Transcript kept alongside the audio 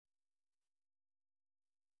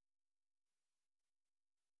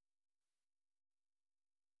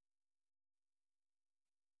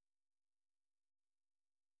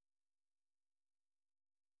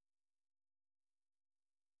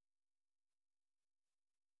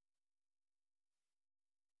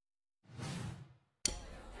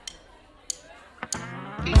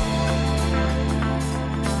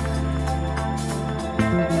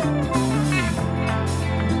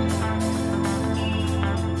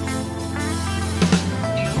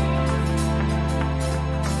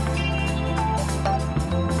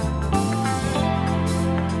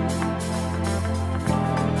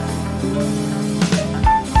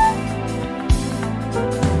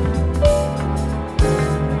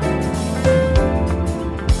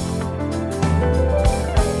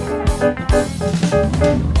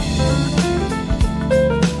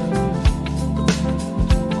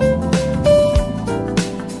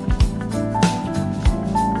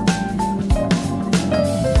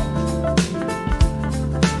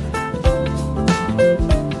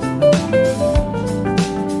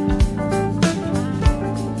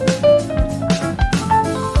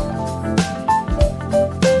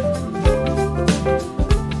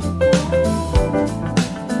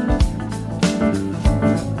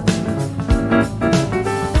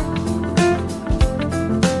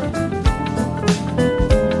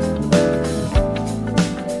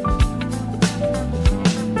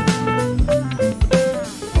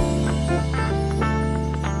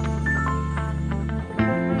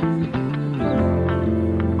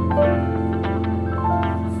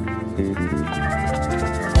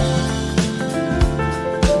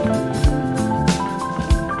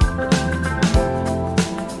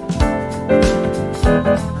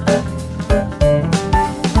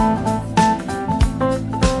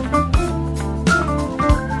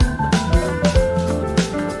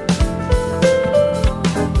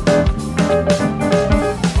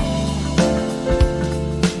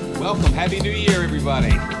Happy New Year,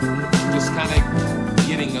 everybody. Just kind of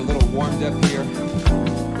getting a little warmed up here.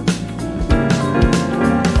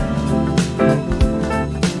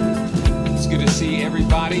 It's good to see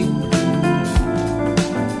everybody. You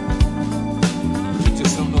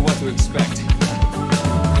just don't know what to expect.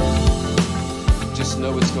 Just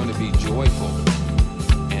know it's going to be joyful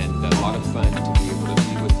and a lot of fun to be able to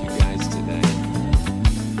be with you guys today.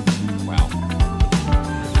 Wow.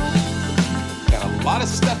 Got a lot of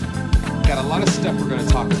stuff we're going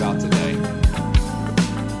to talk about today.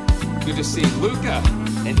 Good to see Luca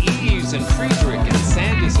and Eves and Friedrich and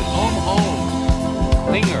Sandus and Home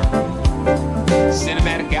Klinger.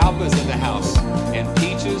 Cinematic Alpha's in the house. And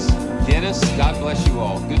Peaches, Dennis, God bless you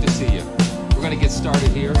all. Good to see you. We're going to get started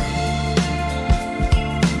here.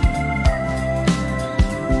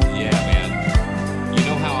 Yeah, man. You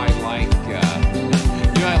know how I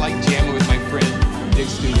like jamming with my friend Dick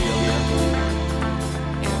Studio here.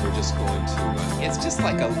 And we're just going to, it's just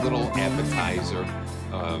like a little appetizer,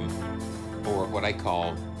 or what I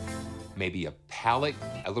call maybe a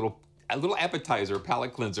little appetizer,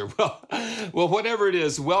 palate cleanser. Well, whatever it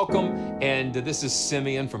is, welcome. And this is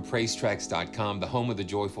Simeon from PraiseTracks.com, the home of the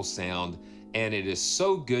joyful sound. And it is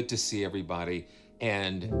so good to see everybody.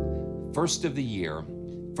 And first of the year,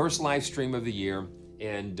 first live stream of the year.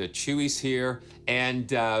 And Chewy's here, and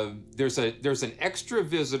there's an extra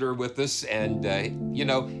visitor with us, and you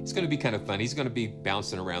know, it's going to be kind of fun. He's going to be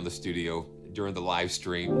bouncing around the studio during the live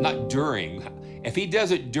stream, not during. If he does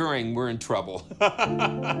it during, we're in trouble.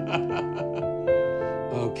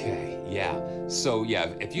 Okay, yeah. So yeah,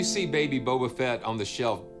 if you see Baby Boba Fett on the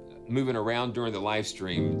shelf moving around during the live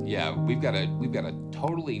stream, yeah, we've got a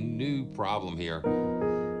totally new problem here.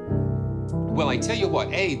 Well, I tell you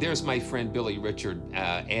what, hey, there's my friend Billy Richard,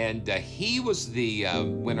 and he was the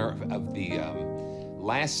winner of the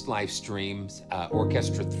last live stream,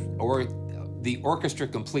 the Orchestra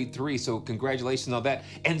Complete 3, so congratulations on that.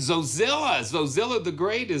 And Zozilla the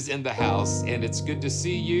Great is in the house, and it's good to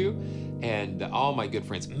see you and all my good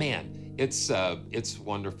friends. Man, it's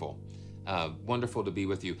wonderful, wonderful to be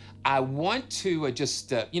with you. I want to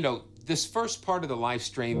just, you know, this first part of the live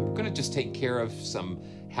stream, we're gonna just take care of some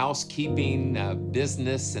housekeeping,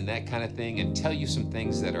 business, and that kind of thing, and tell you some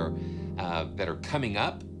things that are coming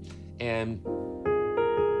up. And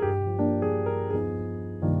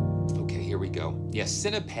okay, here we go. Yeah,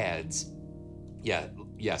 Cinepads. Yeah,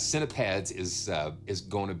 Cinepads is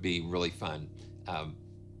going to be really fun.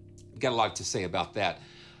 Got a lot to say about that.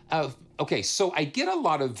 Okay, so I get a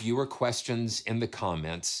lot of viewer questions in the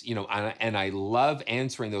comments, you know, and I love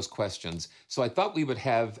answering those questions. So I thought we would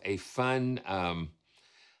have a fun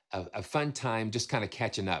time just kind of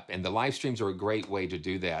catching up, and the live streams are a great way to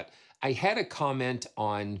do that. I had a comment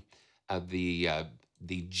on the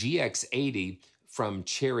GX80 from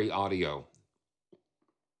Cherry Audio.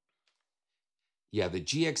 Yeah, the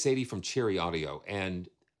GX80 from Cherry Audio, and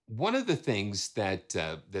one of the things that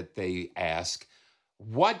they ask,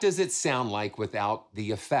 what does it sound like without the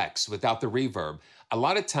effects, without the reverb? A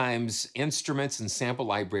lot of times, instruments and sample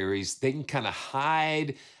libraries, they can kind of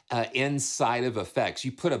hide inside of effects.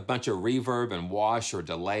 You put a bunch of reverb and wash or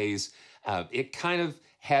delays, it kind of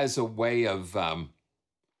has a way of,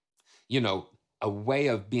 you know, a way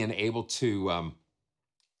of being able to,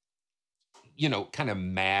 you know, kind of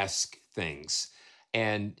mask things.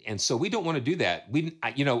 And so we don't want to do that.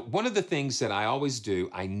 You know, one of the things that I always do,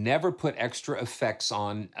 I never put extra effects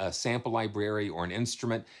on a sample library or an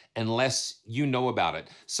instrument unless you know about it.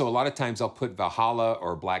 So a lot of times I'll put Valhalla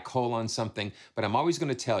or Black Hole on something, but I'm always going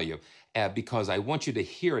to tell you because I want you to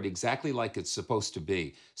hear it exactly like it's supposed to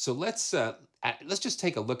be. So let's just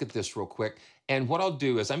take a look at this real quick. And what I'll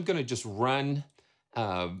do is I'm going to just run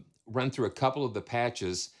through a couple of the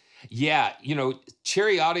patches. Yeah, you know,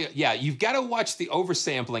 Cherry Audio, yeah, you've got to watch the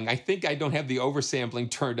oversampling. I think I don't have the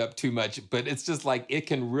oversampling turned up too much, but it's just like it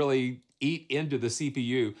can really eat into the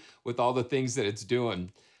CPU with all the things that it's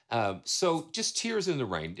doing. So just Tears in the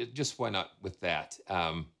Rain, just why not with that?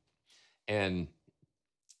 And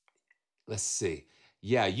let's see.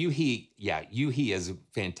 Yeah, Yuhi is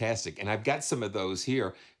fantastic. And I've got some of those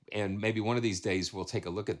here, and maybe one of these days we'll take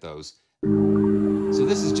a look at those. So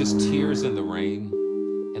this is just Tears in the Rain.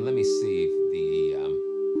 And let me see if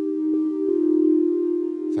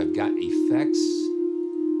I've got effects.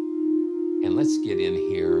 And let's get in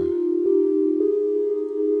here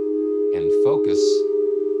and focus.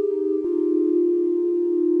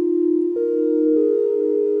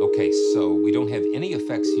 Okay, so we don't have any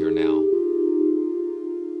effects here now.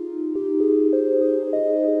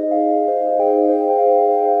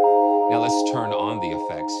 Now let's turn on the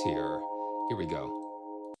effects here. Here we go.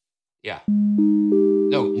 Yeah.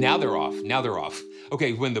 No, now they're off. Now they're off.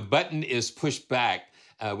 Okay, when the button is pushed back,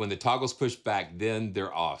 when the toggle's pushed back, then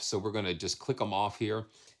they're off. So we're gonna just click them off here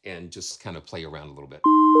and just kind of play around a little bit.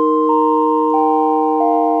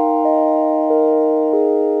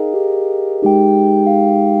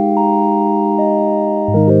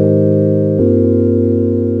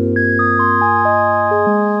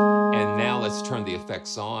 And now let's turn the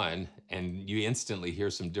effects on, and you instantly hear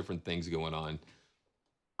some different things going on.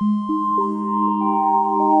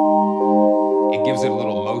 It gives it a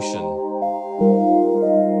little motion.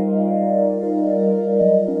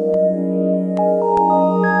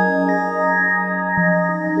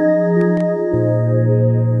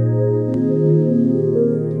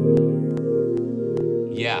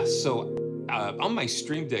 Yeah, so on my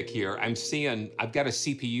Stream Deck here, I've got a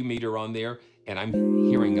CPU meter on there, and I'm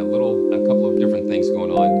hearing a couple of different things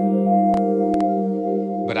going on.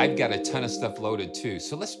 But I've got a ton of stuff loaded too.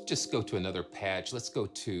 So let's just go to another patch. Let's go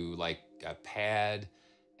to like a pad,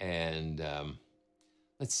 and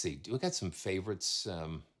let's see, do I got some favorites?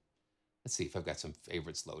 Let's see if I've got some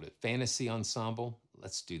favorites loaded. Fantasy Ensemble,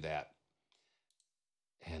 let's do that.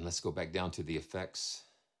 And let's go back down to the effects.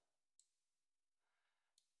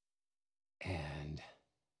 And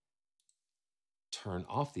turn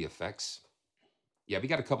off the effects. Yeah, we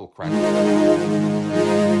got a couple cracks. Wow.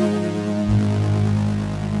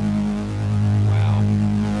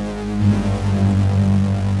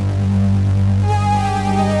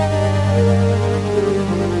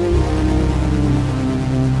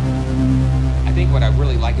 I think what I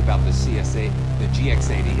really like about the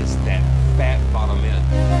GX80 is that fat bottom end.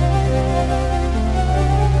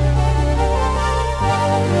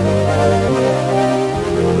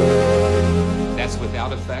 That's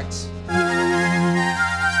without effects. Let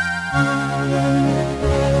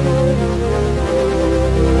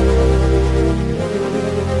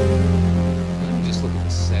me just look at the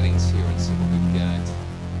settings here and see what we've got.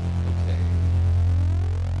 Okay.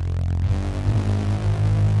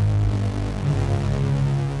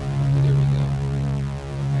 There we go.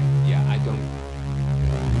 Okay. Yeah, I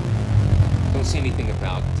don't see anything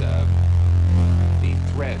about the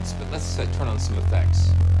threads, but let's turn on some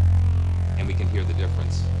effects and we can hear the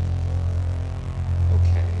difference.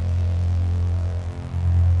 Okay.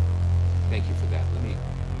 Thank you for that. Let me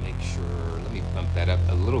make sure, let me bump that up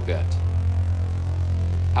a little bit.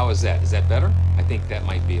 How is that? Is that better? I think that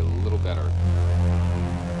might be a little better.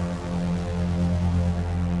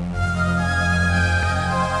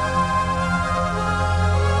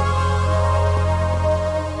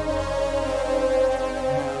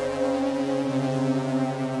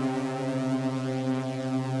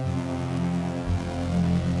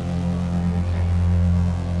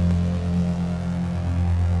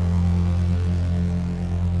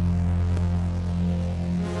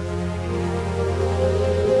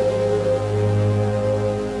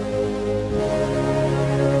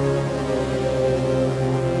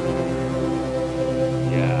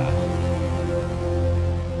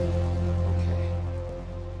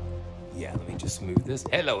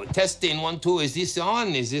 Hello, testing 1, 2. Is this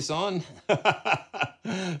on? Is this on?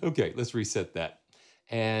 Okay, let's reset that.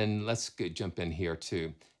 And let's jump in here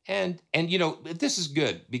too. And you know, this is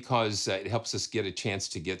good because it helps us get a chance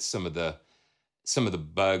to get some of the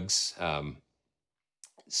bugs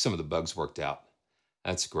worked out.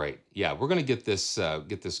 That's great. Yeah, we're gonna get this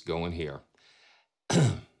going here.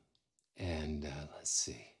 And let's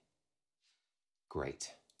see. Great.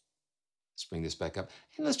 Let's bring this back up,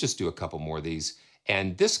 and let's just do a couple more of these.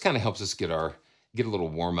 And this kind of helps us get a little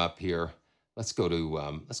warm up here. Let's go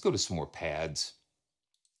to some more pads.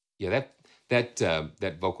 Yeah,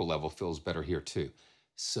 that vocal level feels better here too.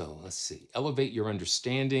 So let's see. Elevate your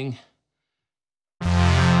understanding.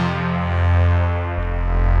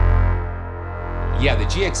 Yeah, the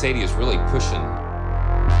GX80 is really pushing.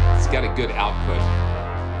 It's got a good output.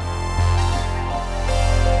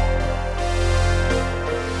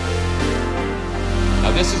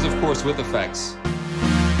 Now this is, of course, with effects.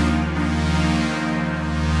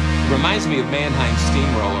 It reminds me of Mannheim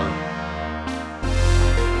Steamroller.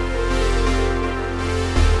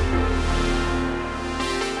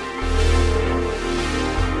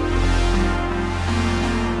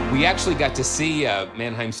 We actually got to see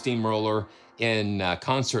Mannheim Steamroller in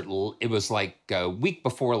concert. It was like a week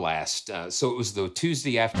before last. So it was the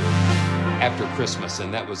Tuesday after Christmas,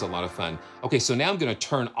 and that was a lot of fun. Okay, so now I'm gonna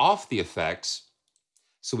turn off the effects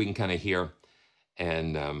so we can kind of hear.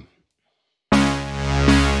 And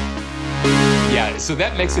yeah, so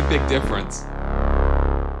that makes a big difference.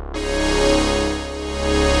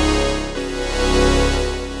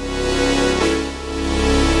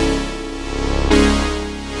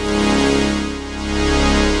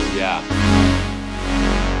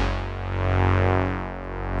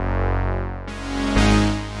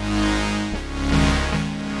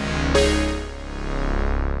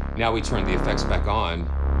 Now we turn the effects back on,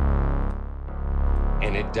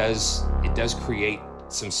 and it does create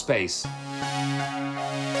some space.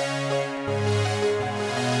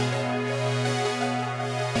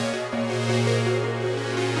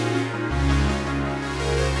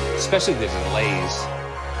 Especially the delays.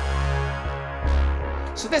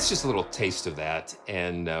 So that's just a little taste of that,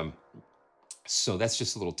 and so that's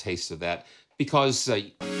just a little taste of that, because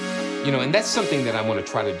you know, and that's something that I want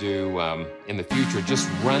to try to do in the future, just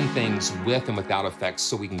run things with and without effects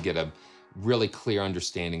so we can get a really clear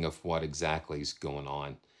understanding of what exactly is going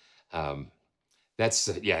on. That's,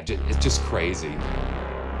 yeah, it's just crazy.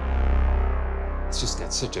 It's just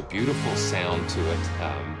got such a beautiful sound to it,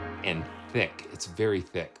 and thick. It's very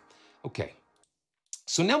thick. Okay,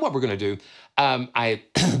 so now what we're gonna do,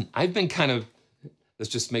 I've been kind of, let's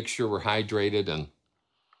just make sure we're hydrated, and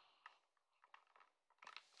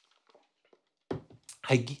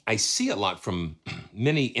I see a lot from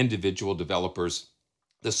many individual developers,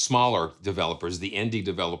 the smaller developers, the indie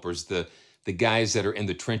developers, the guys that are in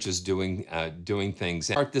the trenches doing things.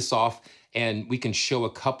 Start this off, and we can show a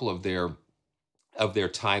couple of their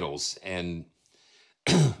titles. And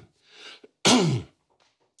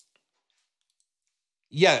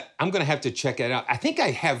yeah, I'm gonna have to check it out. I think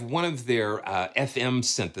I have one of their FM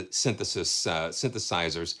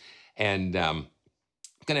synthesizers, and I'm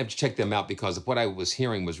gonna have to check them out because what I was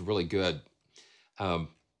hearing was really good. But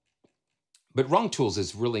Wrongtools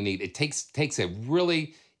is really neat. It takes a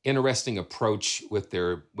really interesting approach with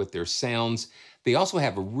their sounds. They also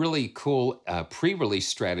have a really cool pre-release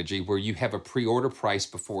strategy where you have a pre-order price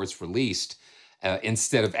before it's released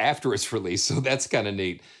instead of after it's released. So that's kind of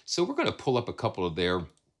neat. So we're going to pull up a couple of their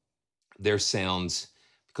sounds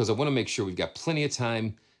because I want to make sure we've got plenty of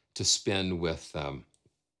time to spend with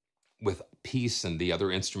Peace and the other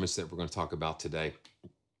instruments that we're going to talk about today.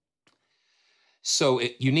 So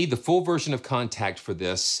you need the full version of Kontakt for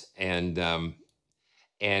this, and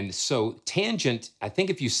so Tangent, I think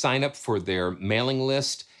if you sign up for their mailing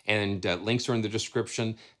list, and links are in the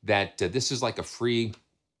description, that this is like a free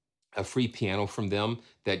piano from them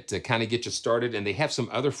that kind of get you started, and they have some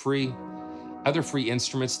other free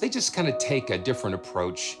instruments. They just kind of take a different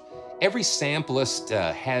approach. Every samplist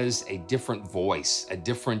has a different voice, a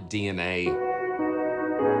different DNA.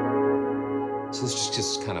 So this is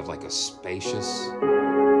just kind of like a spacious.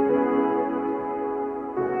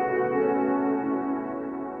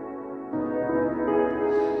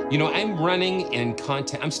 You know, I'm running in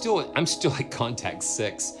Kontakt. I'm still at Kontakt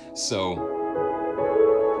 6, so.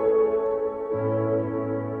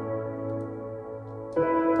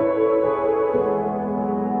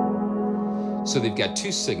 So they've got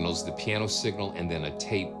two signals, the piano signal and then a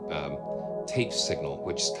tape signal,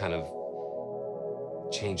 which kind of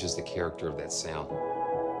changes the character of that sound.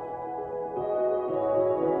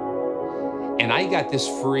 And I got this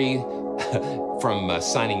free from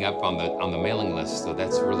signing up on the mailing list, so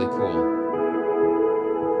that's really cool.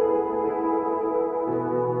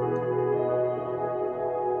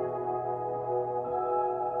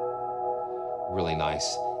 Really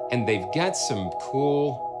nice. And they've got some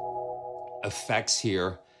cool effects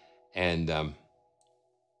here, and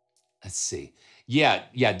let's see. Yeah,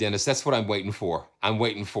 Dennis, that's what I'm waiting for. I'm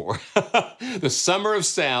waiting for the summer of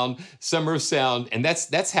sound, and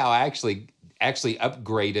that's how I actually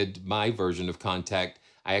upgraded my version of Kontakt.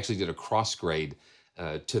 I actually did a cross grade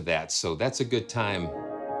to that, so that's a good time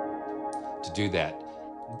to do that.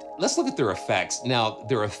 Let's look at their effects. Now,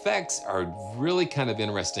 their effects are really kind of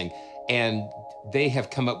interesting, and they have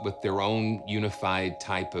come up with their own unified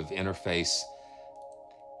type of interface,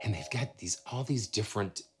 and they've got all these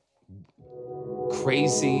different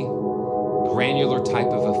crazy granular type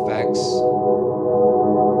of effects.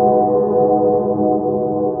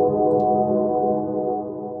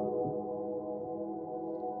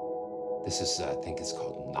 This is, I think it's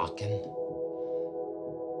called Knockin'.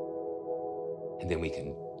 And then we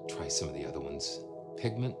can try some of the other ones.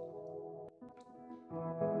 Pigment.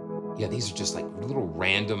 Yeah, these are just like little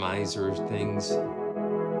randomizer things.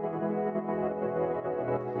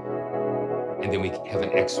 And then we have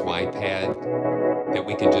an XY pad that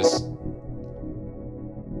we can just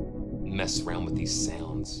mess around with these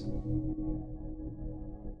sounds.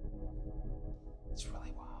 It's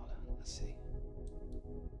really wild. Let's see.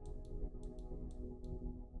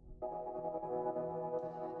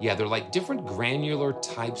 Yeah, they're like different granular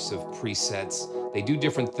types of presets. They do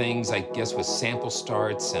different things, I guess, with sample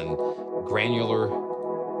starts and granular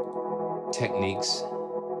techniques.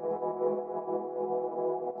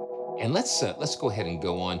 And let's go ahead and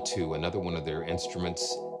go on to another one of their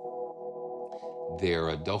instruments.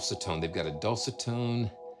 Their dulcitone. They've got a dulcitone,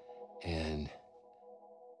 and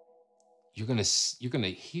you're gonna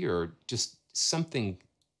hear just something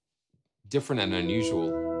different and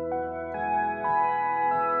unusual.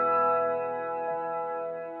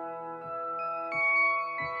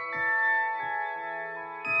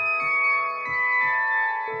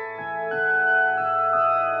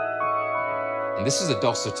 And this is a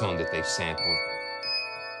dulcimer tone that they've sampled.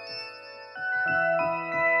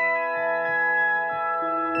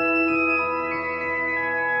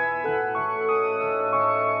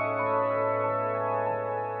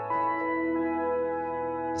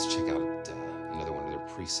 Let's check out another one of their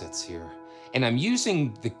presets here. And I'm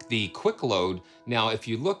using the quick load. Now, if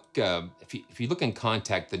you look if you look in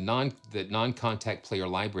Kontakt, the non-Kontakt player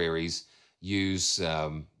libraries use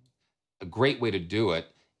a great way to do it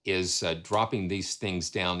is dropping these things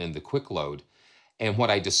down in the quick load. And what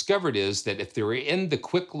I discovered is that if they're in the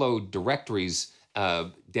quick load directories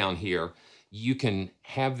down here, you can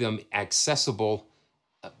have them accessible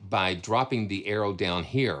by dropping the arrow down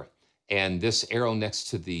here. And this arrow next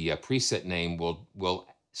to the preset name will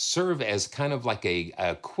serve as kind of like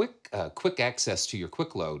a quick access to your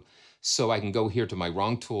quick load. So I can go here to my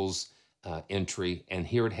Wrongtools entry, and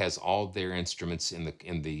here it has all their instruments in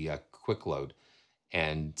the quick load.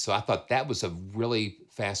 And so I thought that was a really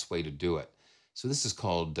fast way to do it. So this is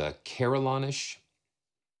called Carolinish.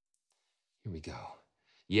 Here we go.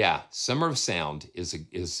 Yeah, Summer of Sound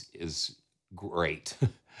is great.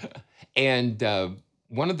 And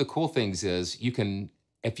one of the cool things is you can,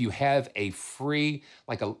 if you have a free,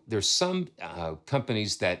 there's some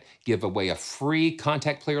companies that give away a free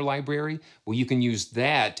Kontakt player library. Well, you can use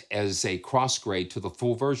that as a cross grade to the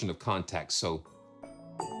full version of Kontakt. So,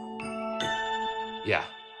 yeah.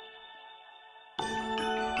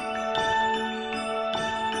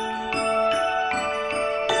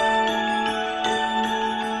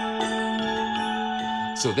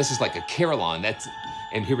 So this is like a carillon.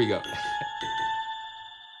 And here we go.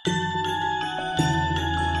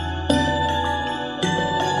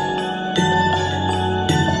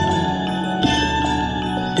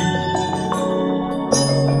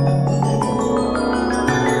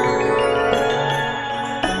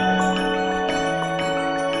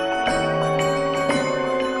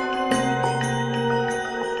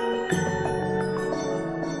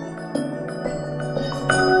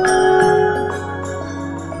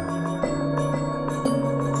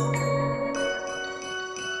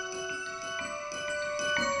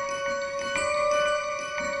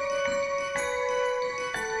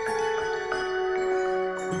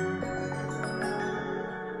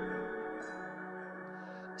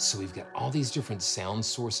 So we've got all these different sound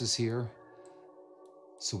sources here.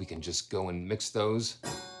 So we can just go and mix those.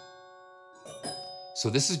 So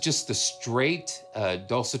this is just the straight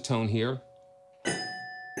dulcet tone here.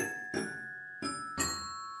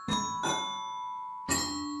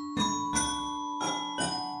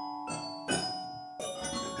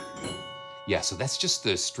 Yeah, so that's just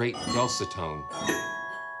the straight dulcet tone.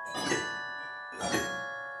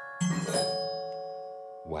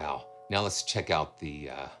 Wow. Now let's check out the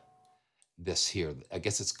this here. I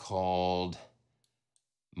guess it's called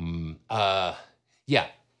yeah.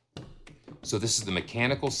 So this is the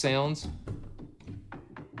mechanical sounds.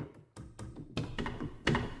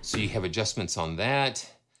 So you have adjustments on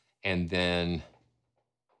that, and then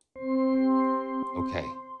okay.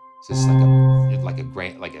 So it's like a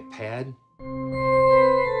pad.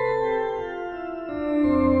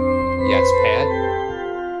 Yeah, it's pad.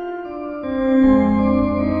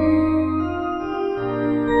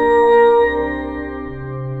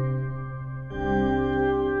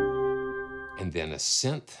 And then a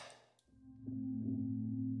synth.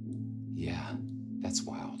 Yeah, that's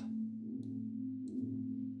wild.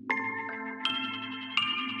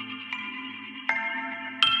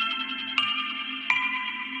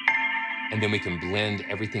 And then we can blend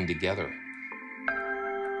everything together.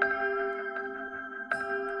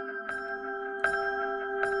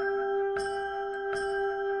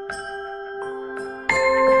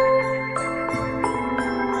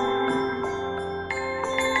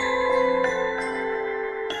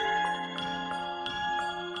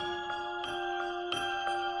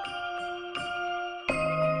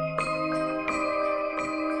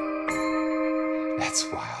 That's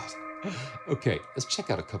wild. Okay, let's check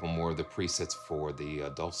out a couple more of the presets for the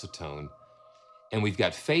dulcet tone. And we've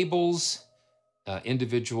got fables,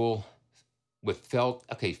 individual with felt.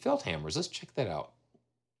 Okay, felt hammers. Let's check that out.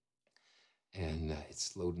 And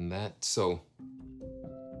it's loading that. So,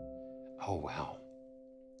 oh wow.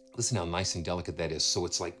 Listen how nice and delicate that is. So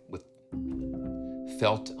it's like with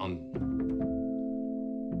felt on.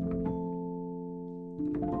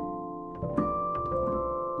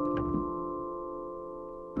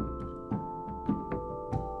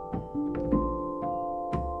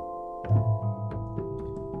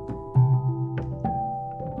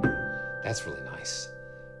 That's really nice.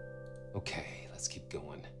 Okay, let's keep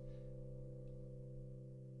going.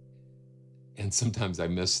 And sometimes I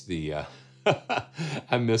miss the,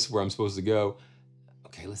 I miss where I'm supposed to go.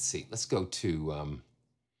 Okay, let's see. Let's go to,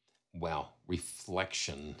 wow,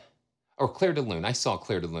 reflection. Or Clair de Lune. I saw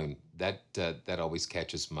Clair de Lune. That always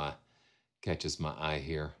catches my eye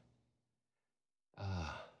here. Here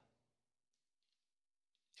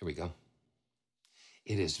we go.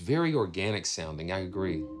 It is very organic sounding, I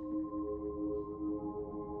agree.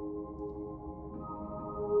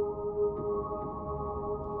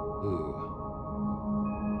 Ooh.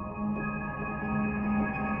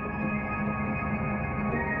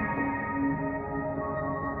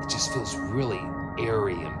 It just feels really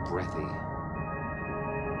airy and breathy.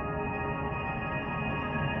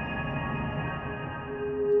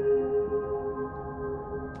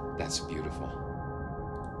 That's beautiful.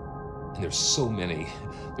 And there's so many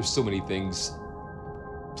things,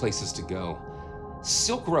 places to go.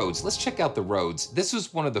 Silk roads, let's check out the roads. This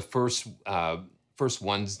was one of the first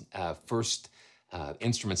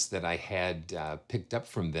instruments that I had picked up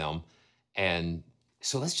from them. And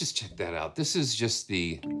so let's just check that out. This is just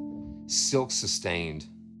the silk sustained.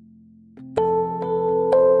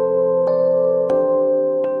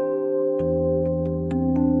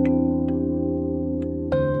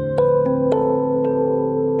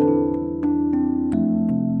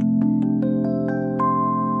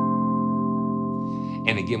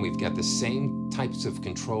 And again, we've got the same types of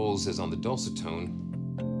controls as on the dulcitone.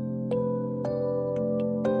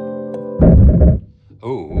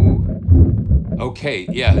 Oh, okay,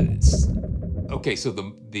 yeah. Okay, so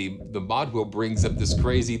the mod wheel brings up this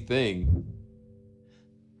crazy thing.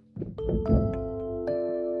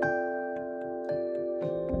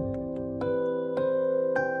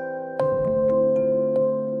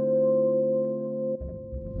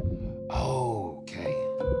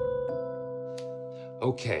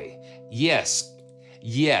 Okay, yes.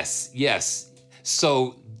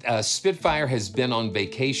 So Spitfire has been on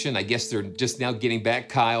vacation. I guess they're just now getting back,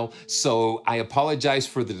 Kyle. So I apologize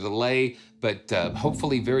for the delay, but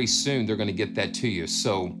hopefully very soon they're gonna get that to you.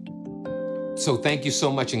 So thank you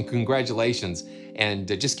so much and congratulations. And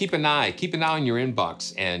just keep an eye on your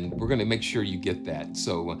inbox, and we're gonna make sure you get that.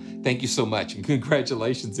 So thank you so much and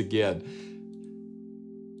congratulations again.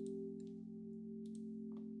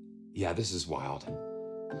 Yeah, this is wild.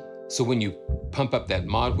 So when you pump up that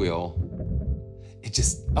mod wheel, it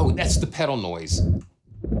just, oh, that's the pedal noise.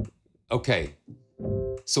 Okay,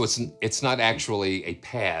 so it's not actually a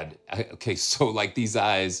pad. Okay, so like these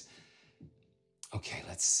eyes. Okay,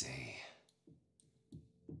 let's see.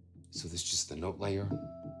 So this is just the note layer.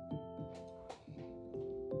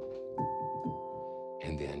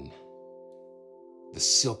 And then the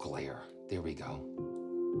silk layer, there we go.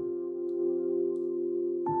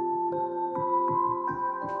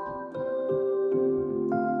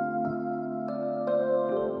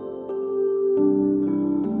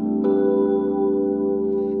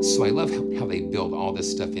 So I love how they build all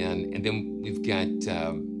this stuff in. And then we've got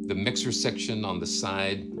the mixer section on the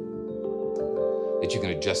side that you can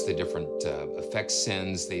adjust the different effect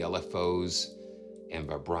sends, the LFOs and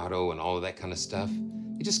vibrato and all of that kind of stuff.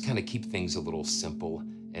 They just kind of keep things a little simple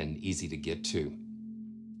and easy to get to.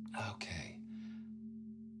 Okay,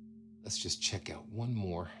 let's just check out one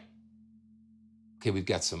more. Okay, we've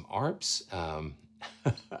got some ARPs.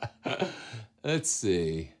 Let's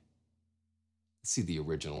see. Let's see the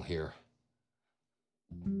original here.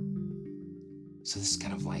 So this is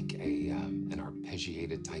kind of like an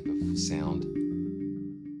arpeggiated type of sound.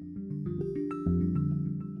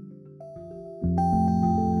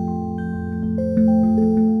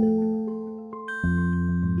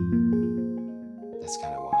 That's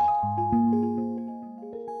kind of wild.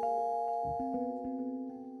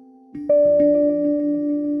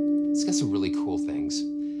 It's got some really cool things.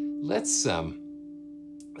 Let's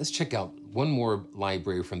check out one more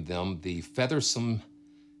library from them, the Feathersome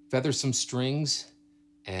Strings,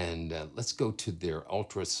 and let's go to their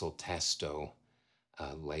Ultra Soltasto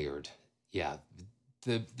layered. Yeah,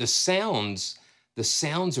 the sounds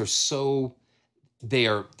are so,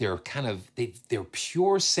 they're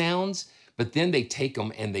pure sounds, but then they take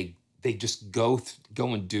them and they just go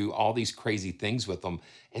and do all these crazy things with them,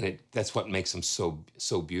 and that's what makes them so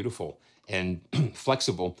beautiful and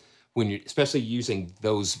flexible. When you're especially using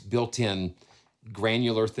those built-in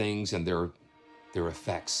granular things and their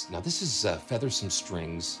effects. Now this is Feathersome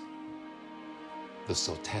Strings, the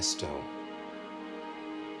Soltasto.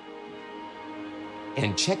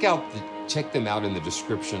 And check them out in the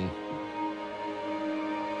description.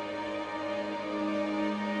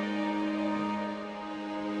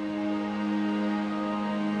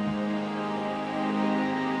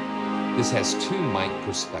 This has two mic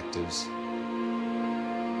perspectives.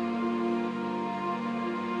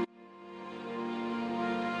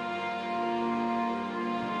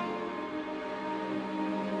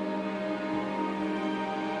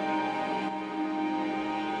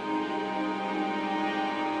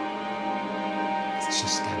 It's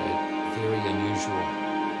just got a very unusual,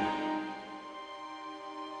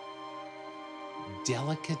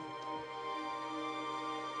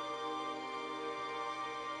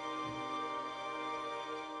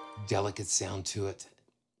 delicate sound to it.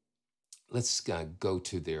 Let's go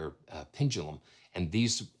to their pendulum, and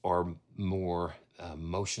these are more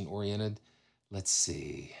motion oriented. Let's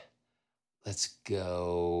see. Let's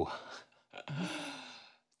go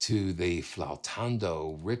to the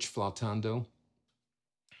flautando, rich flautando.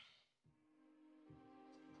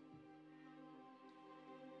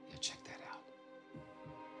 Yeah, check that out.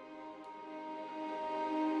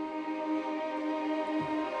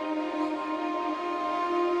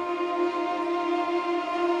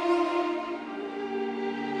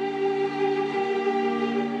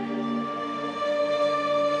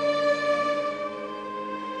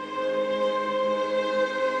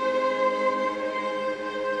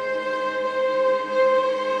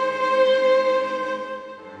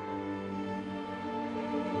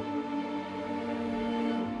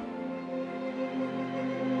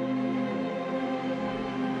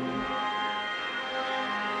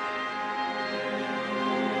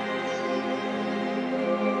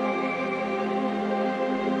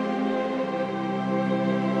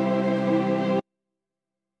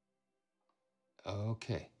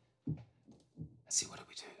 Okay. Let's see, what do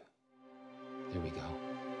we do? There we go.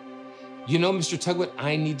 You know, Mr. Tugwit,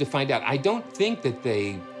 I need to find out. I don't think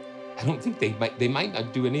they might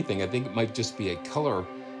not do anything. I think it might just be a color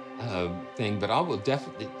thing, but I will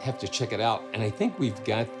definitely have to check it out. And I think we've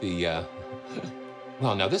got the,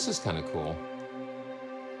 well, now this is kind of cool.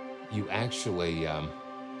 You actually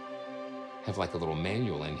have like a little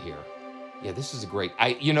manual in here. Yeah, this is a great,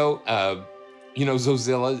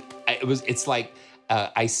 Zozilla, it's like,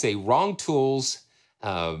 I say Wrongtools.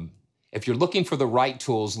 If you're looking for the right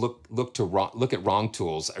tools, look at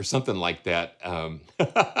Wrongtools or something like that.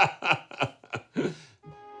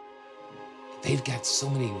 They've got so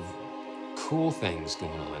many cool things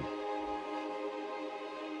going on.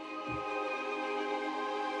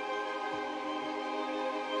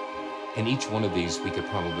 And each one of these, we could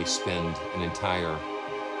probably spend an entire...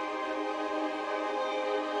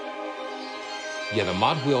 Yeah, the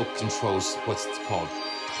mod wheel controls what's called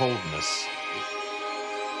coldness.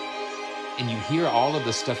 And you hear all of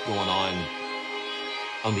the stuff going on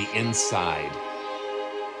the inside.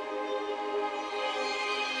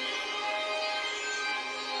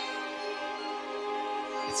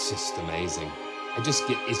 It's just amazing.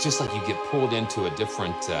 It's just like you get pulled into a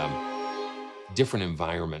different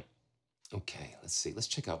environment. Okay, let's see. Let's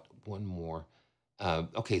check out one more.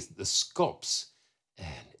 Okay, the sculpts.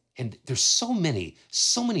 And there's so many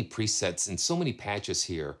presets and so many patches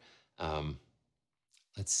here.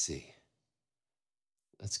 Let's see.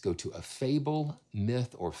 Let's go to a fable,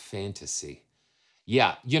 myth, or fantasy.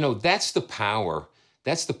 Yeah, that's the power.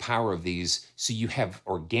 That's the power of these. So you have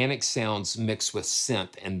organic sounds mixed with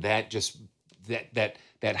synth, and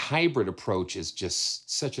that hybrid approach is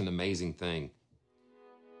just such an amazing thing.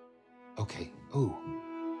 Okay. Ooh.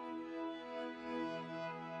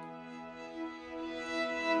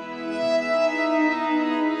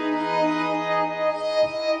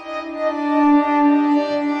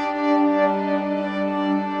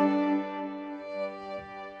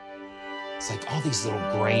 It's like all these little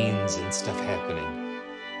grains and stuff happening.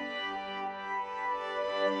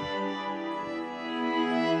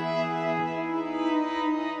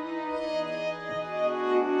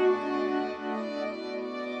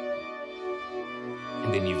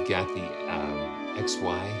 And then you've got the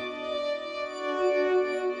XY.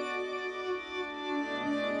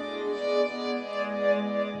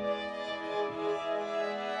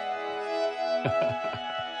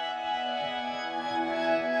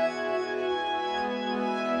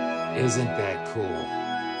 Isn't that cool?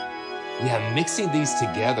 Yeah, mixing these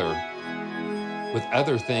together with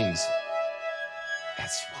other things,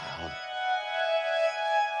 that's wild.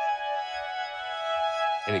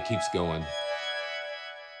 And it keeps going.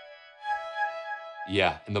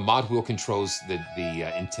 Yeah, and the mod wheel controls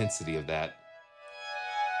the intensity of that.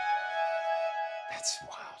 That's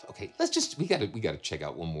wild. Okay, we gotta check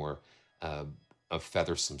out one more of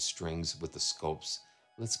Feather Some Strings with the sculpts.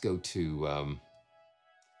 Let's go to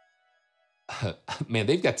man,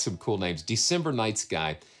 they've got some cool names. December Night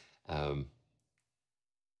Sky.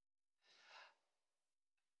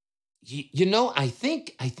 You know, I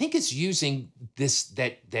think it's using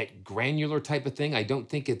that granular type of thing. I don't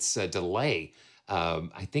think it's a delay.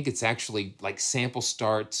 I think it's actually like sample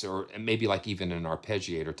starts or maybe like even an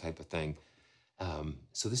arpeggiator type of thing.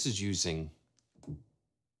 So this is using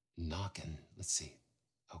knocking. Let's see.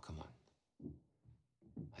 Oh, come on.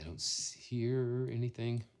 I don't hear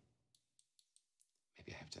anything.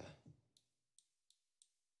 Maybe I have to.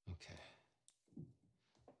 Okay.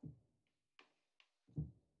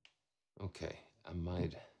 Okay. I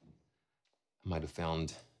might have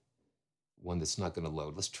found one that's not going to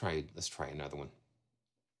load. Let's try another one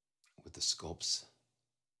with the sculpts.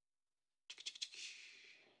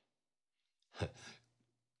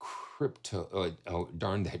 Crypto. Oh,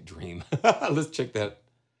 darn that dream. Let's check that.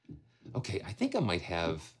 Okay, I think I might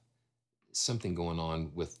have something going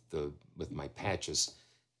on with my patches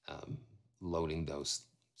loading those.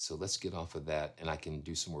 So let's get off of that, and I can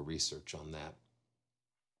do some more research on that.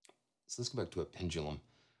 So let's go back to a pendulum.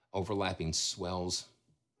 Overlapping swells.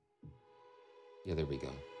 Yeah, there we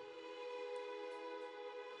go.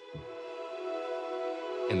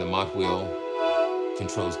 And the mod wheel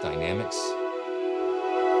controls dynamics.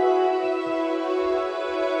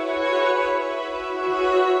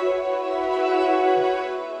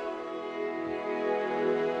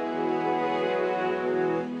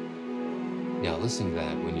 Now listen to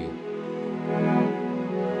that when you...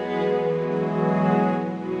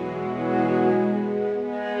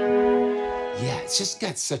 Yeah, it's just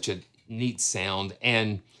got such a neat sound.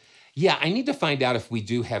 And yeah, I need to find out if we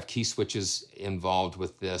do have key switches involved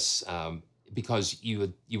with this, because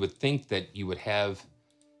you would think that you would have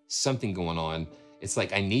something going on. It's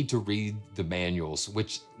like I need to read the manuals,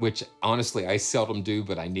 which honestly I seldom do,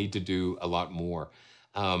 but I need to do a lot more.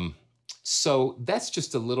 So that's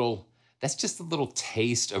just a little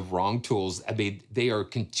taste of Wrongtools. I mean, they are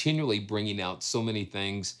continually bringing out so many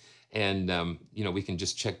things, and you know, we can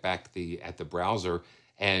just check back at the browser,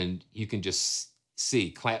 and you can just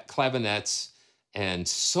see clavinets and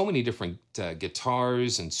so many different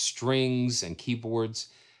guitars and strings and keyboards.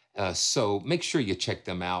 So make sure you check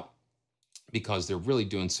them out because they're really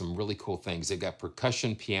doing some really cool things. They've got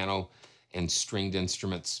percussion, piano, and stringed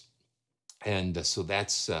instruments, and so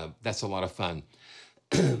that's a lot of fun.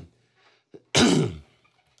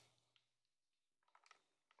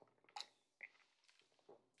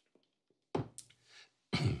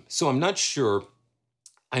 So I'm not sure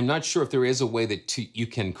if there is a way that you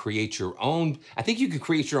can create your own. I think you could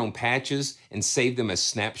create your own patches and save them as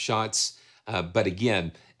snapshots. But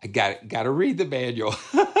again, I got to read the manual.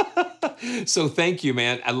 So thank you,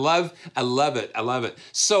 man. I love it. I love it.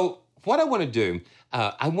 So what I want to do,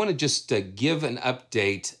 I want to just give an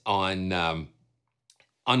update on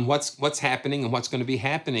what's happening and what's going to be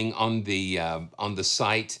happening on the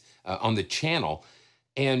site, on the channel.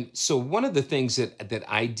 And so one of the things that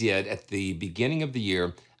I did at the beginning of the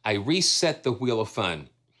year, I reset the Wheel of Fun.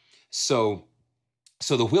 So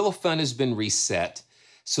the Wheel of Fun has been reset.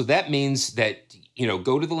 So that means that, you know,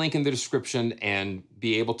 go to the link in the description and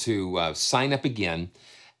be able to sign up again.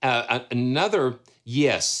 The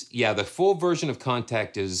full version of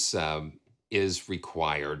Kontakt is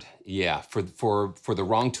required. Yeah, for the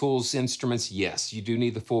Wrongtools instruments, yes, you do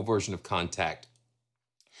need the full version of Kontakt.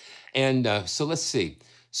 And so let's see.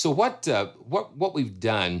 So what we've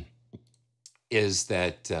done is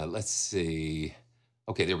that let's see.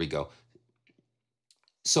 Okay, there we go.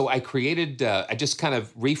 So I created. I just kind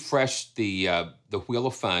of refreshed the Wheel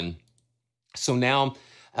of Fun. So now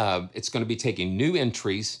it's going to be taking new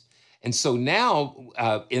entries. And so now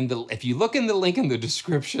if you look in the link in the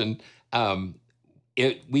description,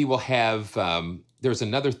 we will have. There's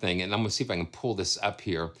another thing, and I'm going to see if I can pull this up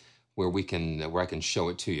here where I can show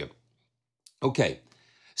it to you. Okay,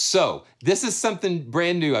 so this is something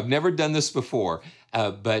brand new. I've never done this before,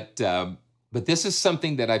 but this is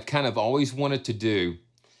something that I've kind of always wanted to do,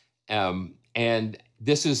 and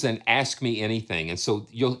this is an Ask Me Anything. And so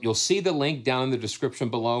you'll see the link down in the description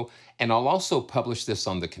below, and I'll also publish this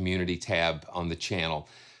on the community tab on the channel.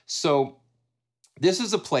 So this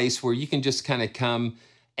is a place where you can just kind of come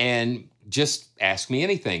and just ask me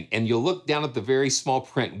anything. And you'll look down at the very small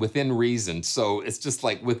print, within reason. So it's just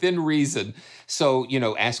like within reason. So, you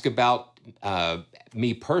know, ask about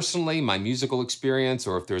me personally, my musical experience,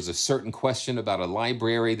 or if there's a certain question about a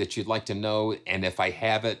library that you'd like to know. And if I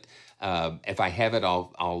have it,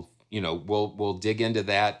 I'll you know, we'll dig into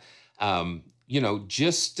that. You know,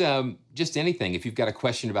 just anything. If you've got a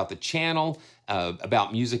question about the channel,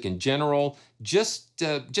 about music in general, just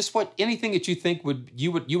what anything that you think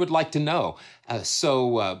you would like to know.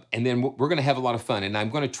 And then we're going to have a lot of fun, and I'm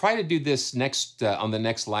going to try to do this next on the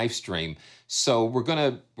next live stream. So we're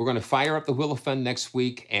gonna fire up the Wheel of Fun next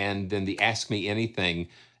week, and then the Ask Me Anything.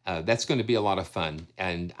 That's going to be a lot of fun,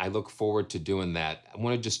 and I look forward to doing that. I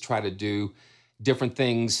want to just try to do different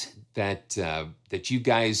things that you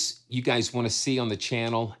guys want to see on the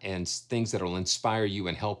channel, and things that will inspire you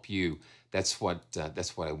and help you. That's what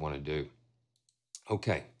I want to do.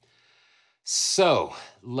 Okay, so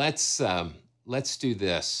let's do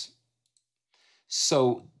this.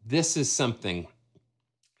 So this is something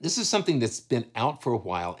that's been out for a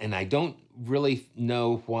while, and I don't really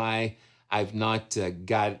know why I've not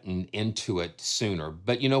gotten into it sooner.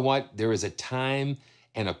 But you know what? There is a time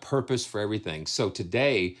and a purpose for everything. So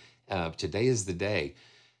today is the day.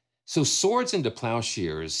 So Swords to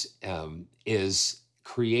Plowshares is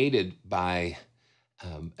created by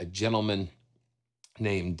a gentleman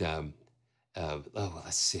named,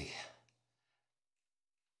 let's see.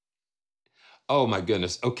 Oh my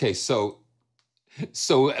goodness. Okay, so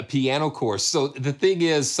a piano course. So the thing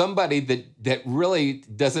is, somebody that really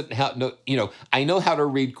doesn't know, I know how to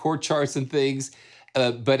read chord charts and things,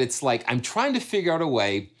 but it's like I'm trying to figure out a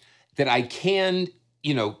way that I can,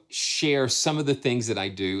 share some of the things that I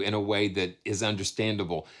do in a way that is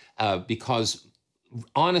understandable. Because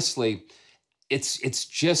honestly, it's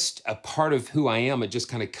just a part of who I am. It just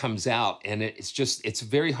kind of comes out, and it's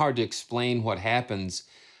very hard to explain what happens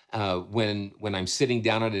when I'm sitting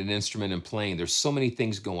down at an instrument and playing. There's so many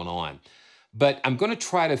things going on. But I'm going to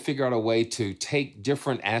try to figure out a way to take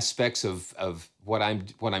different aspects of what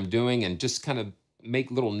I'm doing, and just kind of make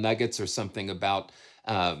little nuggets or something about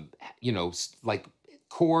like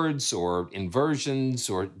chords or inversions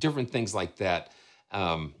or different things like that.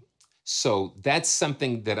 So that's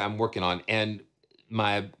something that I'm working on, and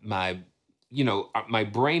my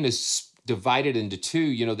brain is divided into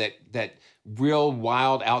two. That real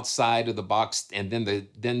wild outside of the box, and then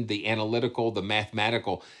the analytical, the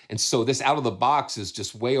mathematical. And so this out of the box is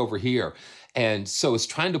just way over here. And so it's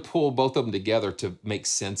trying to pull both of them together to make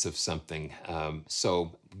sense of something.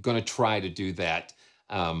 So I'm going to try to do that.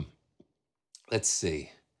 Let's see.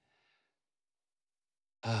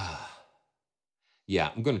 Yeah,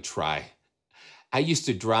 I'm going to try. I used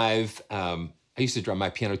to drive my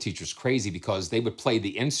piano teachers crazy, because they would play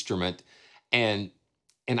the instrument, and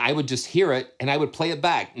I would just hear it, and I would play it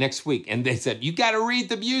back next week. And they said, "You got to read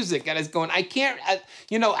the music." And I was going, I can't,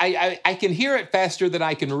 I can hear it faster than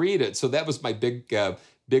I can read it. So that was my big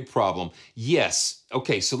problem. Yes.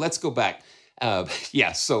 Okay. So let's go back.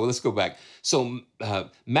 So let's go back. So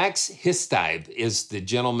Max Histeib is the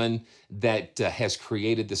gentleman that has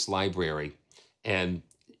created this library. And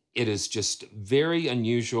it is just very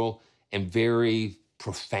unusual and very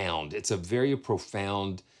profound. It's a very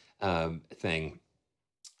profound thing.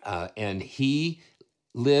 And he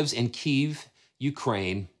lives in Kyiv,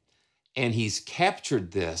 Ukraine, and he's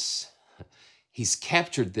captured this.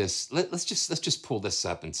 Let's just pull this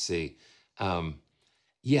up and see.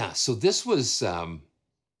 So this was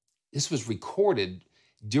recorded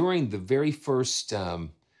during the very first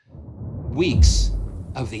weeks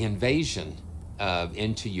of the invasion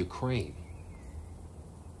into Ukraine.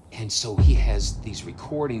 And so he has these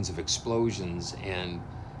recordings of explosions, and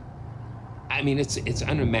I mean, it's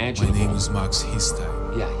unimaginable. My name is Max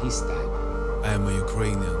Histeib. Yeah, Histeib. I am a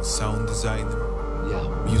Ukrainian sound designer,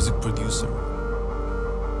 music producer,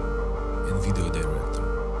 and video director.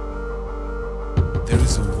 There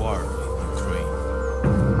is a war in Ukraine.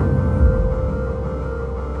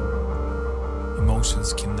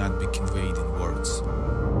 Emotions cannot be conveyed in words.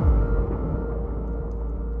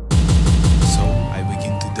 So I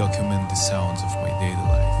begin to document the sounds of my daily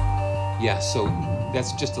life. Yeah, so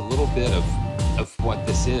that's just a little bit of what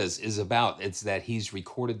this is about. It's that he's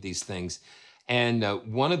recorded these things. And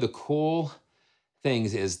one of the cool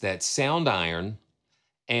things is that Sound Iron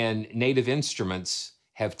and Native Instruments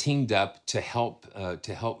have teamed up to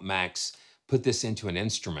help Max put this into an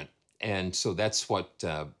instrument. And so that's what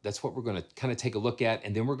we're going to kind of take a look at.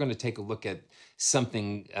 And then we're going to take a look at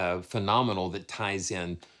something phenomenal that ties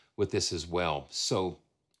in with this as well. So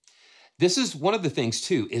this is one of the things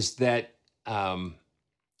too, is that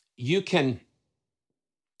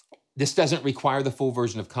this doesn't require the full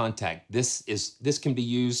version of Kontakt. This can be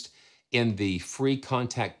used in the free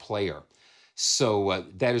Kontakt player. So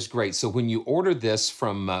that is great. So when you order this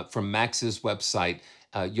from Max's website,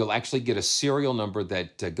 you'll actually get a serial number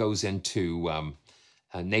that goes into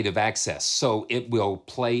native access. So it will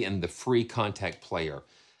play in the free Kontakt player,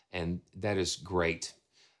 and that is great.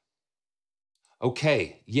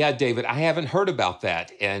 Okay, yeah, David, I haven't heard about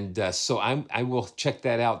that, and so I will check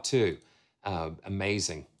that out too.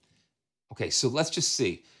 Amazing. Okay, so let's just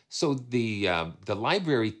see. So the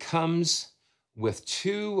library comes with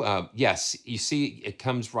two. Yes, you see, it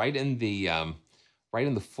comes right in the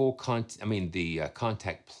full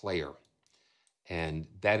Kontakt player, and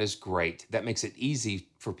that is great. That makes it easy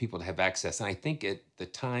for people to have access. And I think at the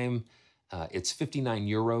time it's 59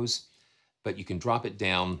 euros, but you can drop it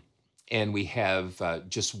down. And we have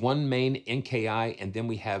just one main NKI, and then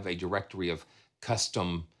we have a directory of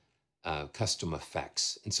custom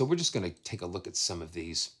effects. And so we're just going to take a look at some of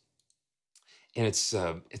these. And it's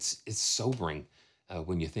sobering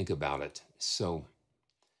when you think about it. So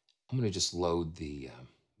I'm going to just load the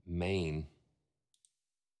main.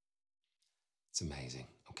 It's amazing.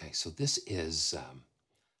 Okay, so this is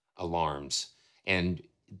alarms. And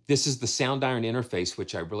this is the sound iron interface,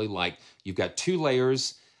 which I really like. You've got two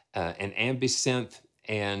layers, an ambisynth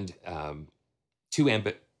and two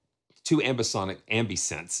ambisonic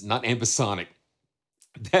ambisynths, not ambisonic.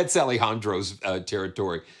 That's Alejandro's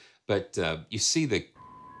territory. But you see these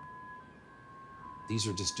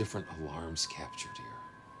are just different alarms captured here.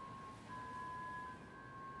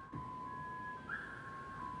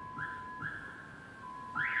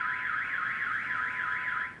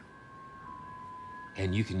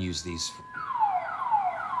 And you can use these for,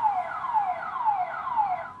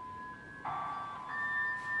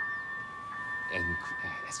 and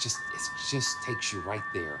it just takes you right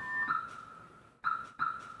there.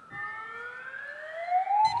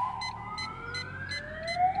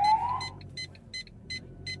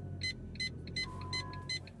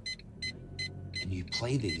 And you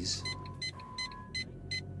play these.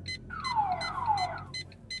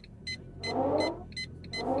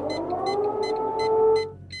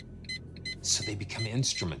 So they become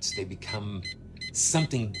instruments. They become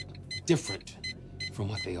something different from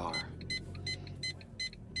what they are.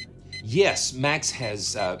 Yes, Max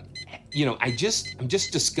has, you know, I'm just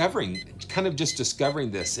discovering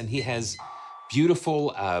this, and he has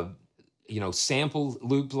beautiful, you know, sample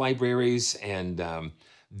loop libraries and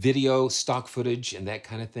video stock footage and that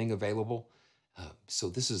kind of thing available. So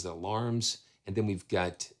this is the alarms, and then we've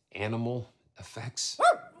got animal effects.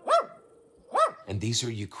 And these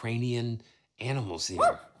are Ukrainian animals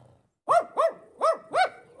here.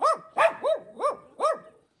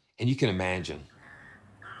 And you can imagine,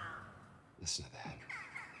 listen to that,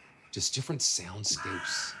 just different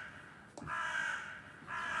soundscapes.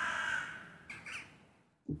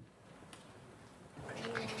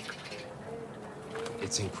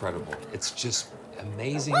 It's incredible. It's just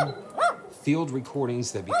amazing field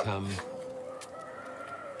recordings that become,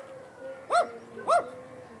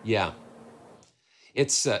 yeah.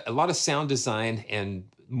 It's a lot of sound design and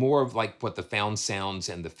more of like what the found sounds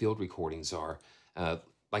and the field recordings are.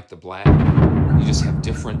 Like the black, you just have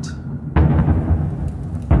different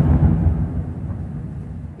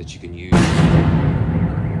that you can use.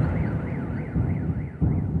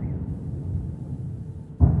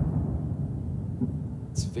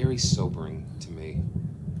 It's very sobering to me.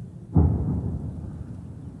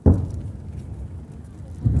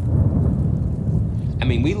 I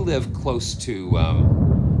mean, we live close to,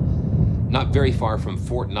 not very far from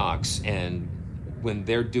Fort Knox, and when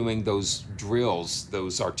they're doing those drills,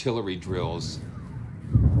 those artillery drills,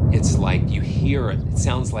 it's like you hear it. It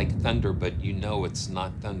sounds like thunder, but you know it's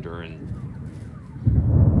not thunder, and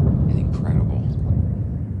incredible.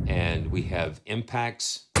 And we have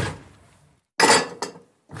impacts.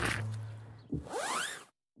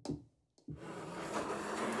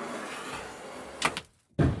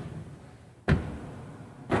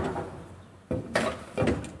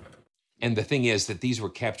 And the thing is that these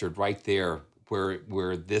were captured right there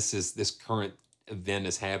where this current event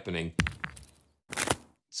is happening.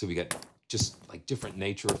 So we got just like different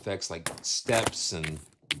nature effects, like steps and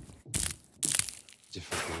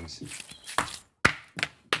different things.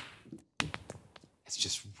 It's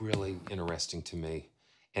just really interesting to me.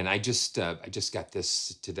 And I just got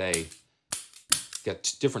this today.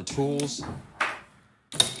 Got different tools.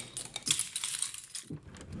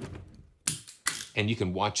 And you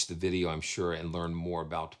can watch the video, I'm sure, and learn more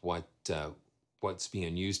about what's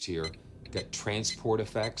being used here. Got transport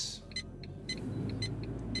effects,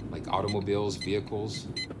 like automobiles, vehicles.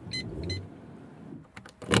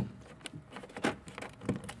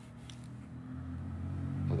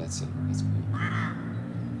 Oh, that's cool.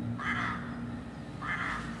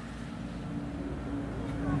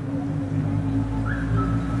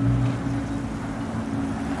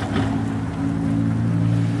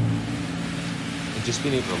 Just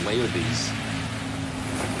being able to layer these.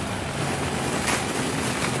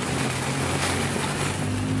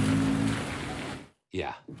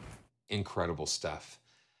 Yeah, incredible stuff.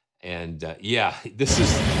 And yeah, this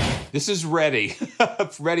is ready,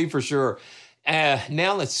 ready for sure.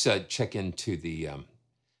 Now let's check into the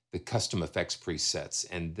custom effects presets,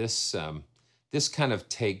 and this kind of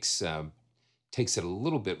takes it a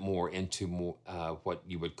little bit more into what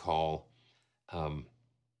you would call, let's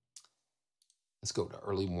go to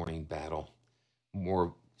early morning battle,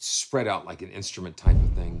 more spread out like an instrument type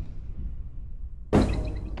of thing.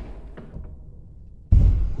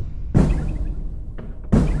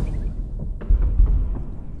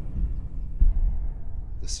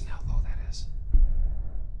 Listen how low that is.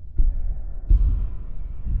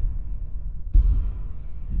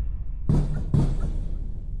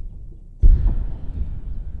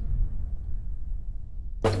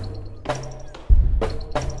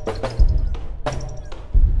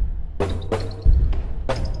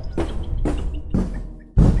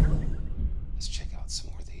 Let's check out some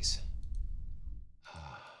more of these.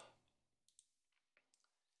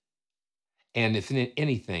 And if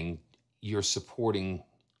anything, you're supporting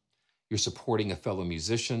a fellow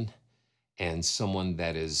musician and someone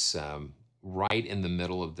that is right in the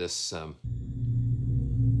middle of this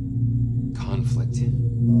conflict.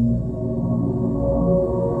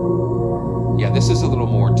 Yeah, this is a little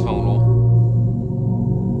more tonal.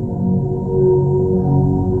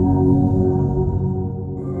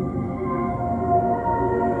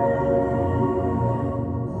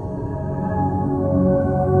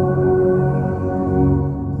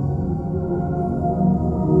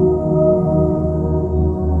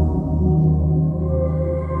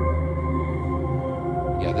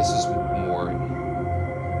 Yeah, this is more.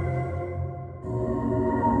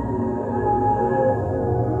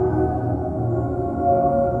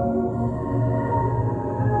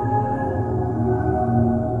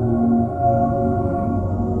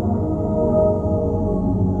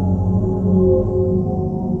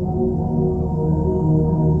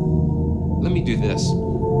 Let me do this.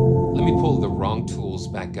 Let me pull the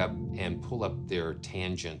Wrongtools back up and pull up their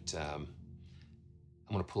tangent. I'm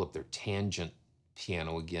going to pull up their tangent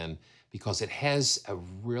piano again, because it has a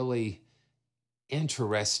really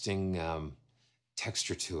interesting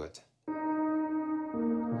texture to it.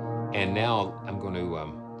 And now I'm going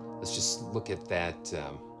to, let's just look at that,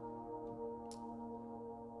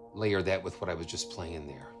 layer that with what I was just playing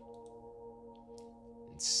there,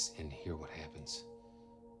 and hear what happens.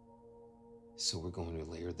 So we're going to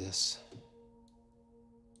layer this. I'm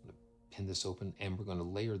going to pin this open, and we're going to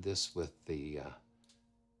layer this with the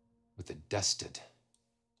dusted.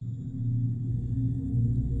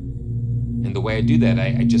 And the way I do that,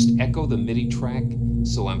 I just echo the MIDI track,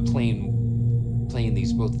 so I'm playing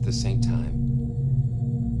these both at the same time.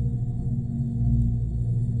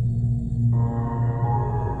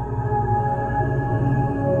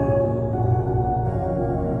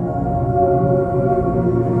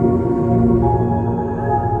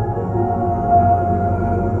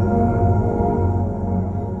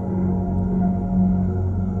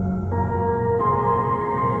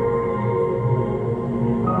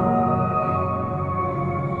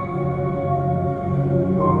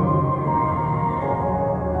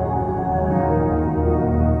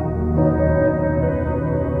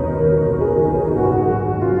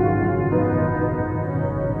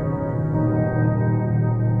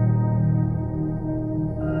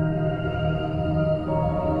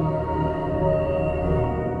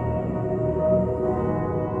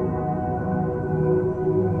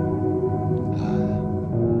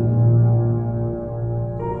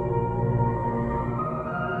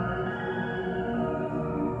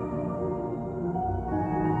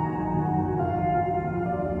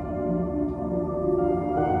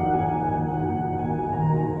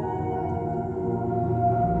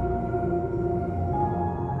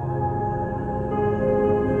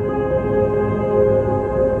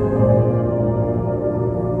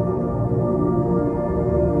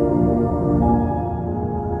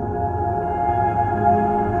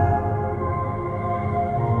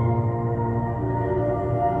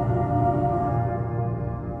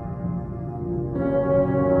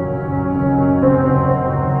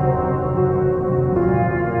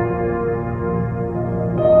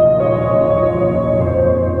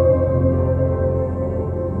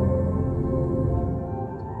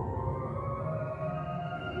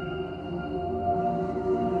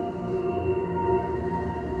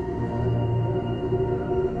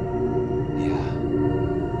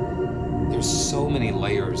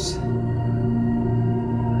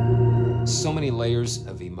 So many layers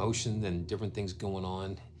of emotion and different things going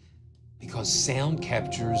on, because sound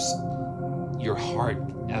captures your heart,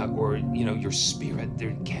 or your spirit.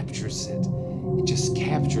 There captures it. It just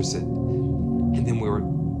captures it. And and then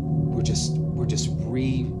we're just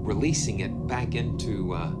releasing it back into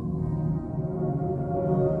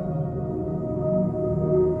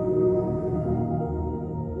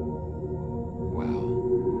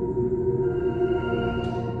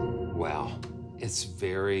wow. It's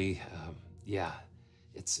very yeah,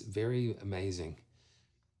 it's very amazing.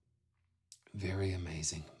 Very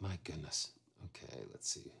amazing. My goodness. Okay, let's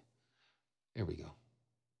see. There we go.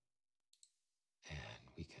 And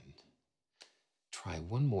we can try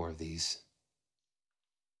one more of these.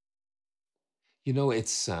 You know,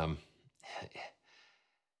 it's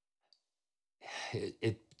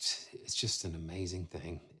it's just an amazing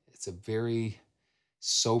thing. It's a very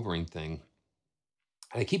sobering thing.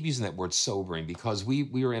 And I keep using that word sobering because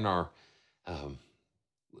we're in our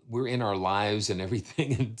lives and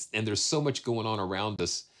everything, and there's so much going on around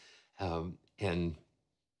us, and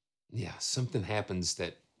yeah, something happens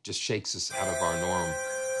that just shakes us out of our norm.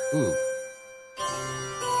 Ooh.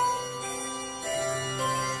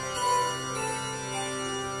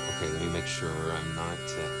 Okay, let me make sure I'm not.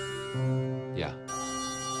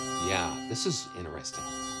 Yeah, this is interesting.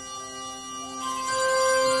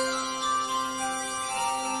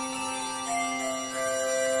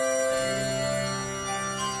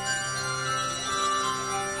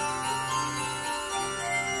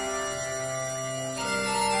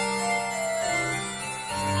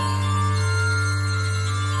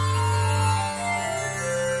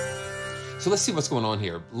 So let's see what's going on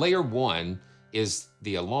here. Layer 1 is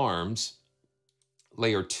the alarms.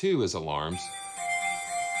 Layer 2 is alarms.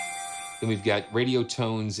 Then we've got radio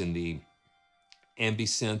tones in the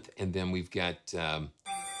ambisynth, and then we've got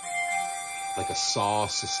like a saw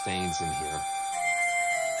sustains in here.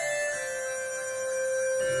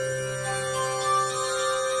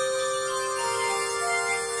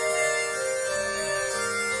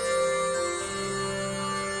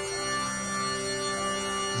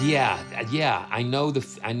 Yeah. I know the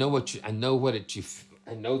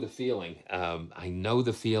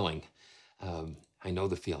feeling.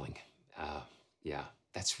 Yeah,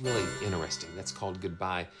 that's really interesting. That's called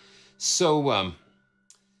Goodbye. So,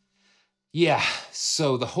 yeah.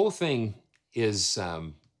 So the whole thing is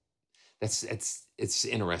it's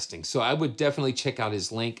interesting. So I would definitely check out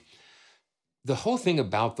his link. The whole thing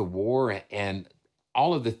about the war and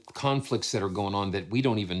all of the conflicts that are going on that we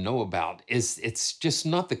don't even know about it's just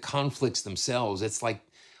not the conflicts themselves. It's like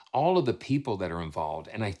all of the people that are involved.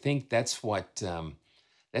 And I think that's what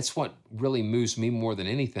really moves me more than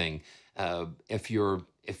anything. If you're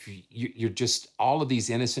just all of these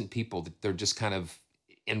innocent people, that they're just kind of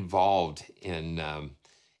involved in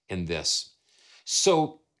this.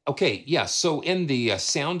 So, okay, yeah. So in the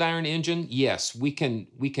sound iron engine, yes, we can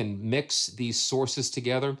mix these sources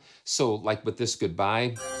together. So like with this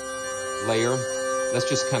Goodbye layer, let's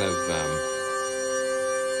just kind of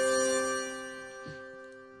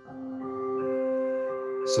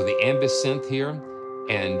so the ambisynth here,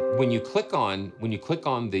 and when you click on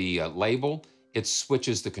the label, it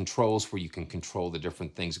switches the controls where you can control the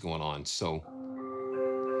different things going on. So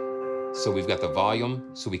we've got the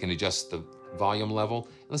volume, so we can adjust the volume level.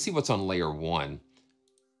 Let's see what's on layer 1.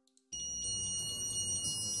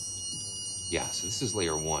 Yeah, so this is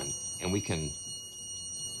layer 1, and we can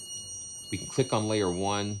click on layer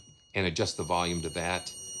 1 and adjust the volume to that,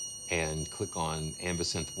 and click on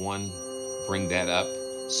ambisynth 1, bring that up.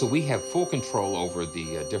 So we have full control over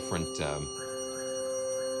the different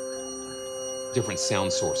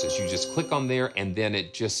sound sources. You just click on there, and then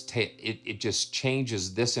it just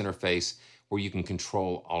changes this interface where you can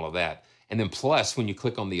control all of that. And then plus, when you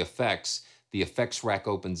click on the effects rack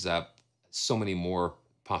opens up so many more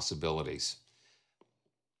possibilities.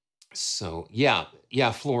 So yeah,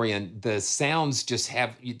 Florian, the sounds just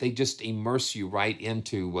immerse you right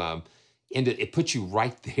into it puts you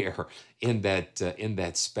right there in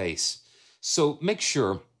that space. So make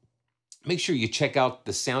sure you check out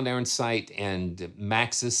the Sound Iron site and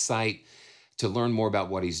Max's site to learn more about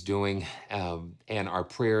what he's doing. And our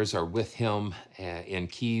prayers are with him in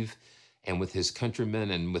Kyiv, and with his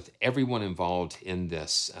countrymen, and with everyone involved in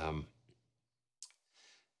this.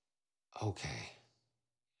 Okay.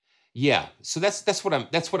 Yeah, so that's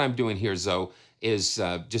what I'm doing here, Zoe, is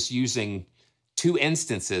just using 2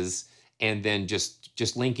 instances and then just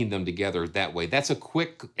linking them together that way. That's a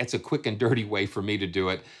quick and dirty way for me to do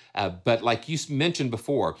it. But like you mentioned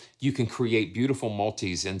before, you can create beautiful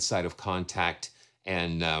multis inside of Kontakt,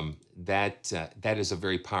 and that is a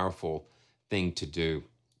very powerful thing to do.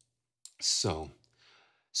 So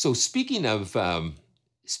speaking of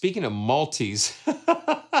multis,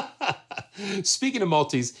 speaking of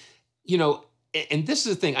multis, you know, And this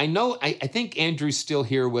is the thing. I know, I think Andrew's still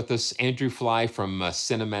here with us, Andrew Fly from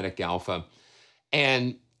Cinematic Alpha.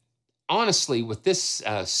 And honestly, with this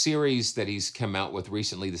series that he's come out with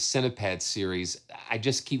recently, the Cinepads series, I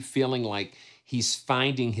just keep feeling like he's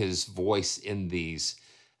finding his voice in these.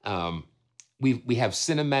 We have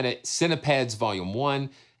Cinepads Volume 1,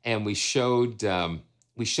 and we showed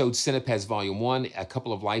Cinepads Volume 1 a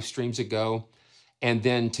couple of live streams ago. And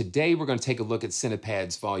then today we're going to take a look at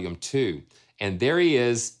Cinepads Volume 2. And there he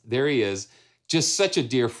is. There he is. Just such a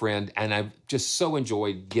dear friend. And I've just so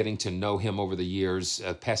enjoyed getting to know him over the years,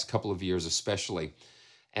 past couple of years especially.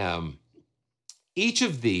 Each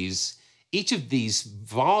of these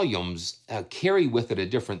volumes carry with it a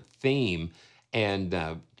different theme and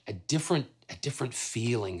a different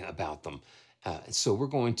feeling about them. So we're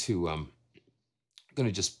going to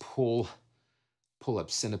just pull up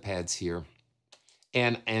Cinepads here.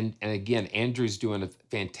 And again, Andrew's doing a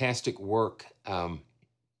fantastic work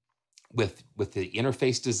with the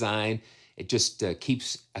interface design. It just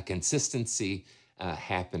keeps a consistency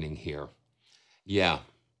happening here. Yeah.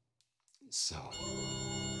 So,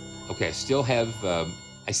 okay, I still have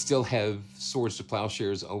Swords to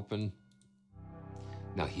Plowshares open.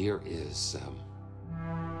 Now here is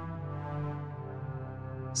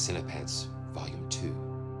Cinepads Volume 2.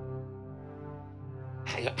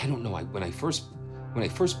 I don't know. When I first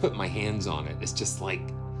put my hands on it, it's just like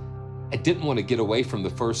I didn't want to get away from the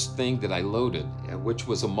first thing that I loaded, which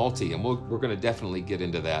was a multi, and we're going to definitely get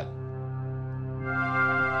into that.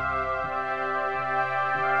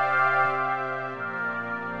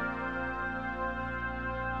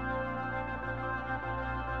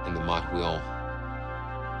 And the mod wheel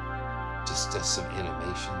just does some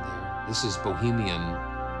animation there. This is Bohemian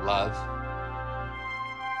Love.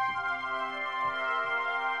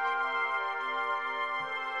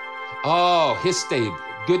 Oh, Histabe,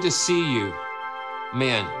 good to see you.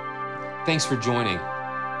 Man, thanks for joining.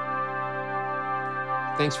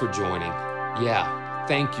 Thanks for joining. Yeah,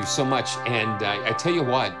 thank you so much. And I tell you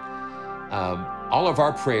what, all of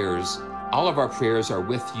our prayers are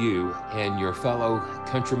with you and your fellow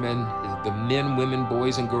countrymen, the men, women,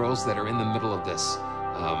 boys, and girls that are in the middle of this.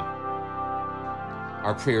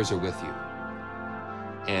 Our prayers are with you.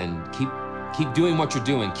 And keep doing what you're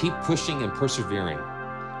doing. Keep pushing and persevering,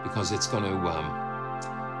 because it's going to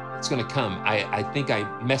come. I think I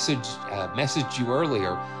messaged you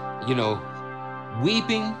earlier. You know,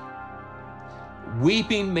 weeping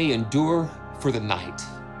may endure for the night,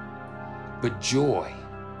 but joy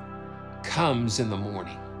comes in the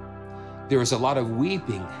morning. There is a lot of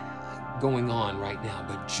weeping going on right now,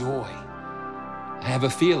 but joy, I have a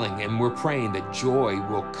feeling, and we're praying that joy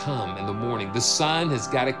will come in the morning. The sun has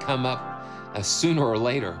got to come up sooner or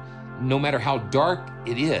later, no matter how dark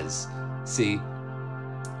it is. See,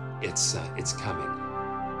 it's coming.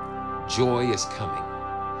 Joy is coming.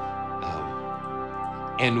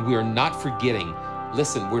 And we're not forgetting,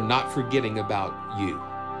 listen, we're not forgetting about you.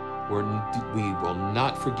 We will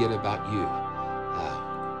not forget about you.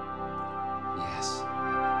 Yes.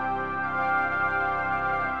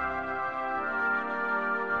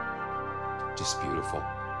 Just beautiful.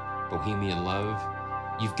 Bohemian Love.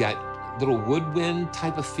 You've got little woodwind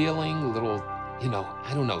type of feeling, little, you know,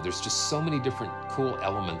 I don't know. There's just so many different cool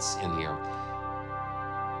elements in here.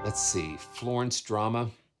 Let's see. Florence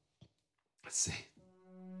Drama. Let's see.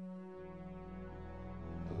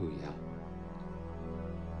 Oh, yeah.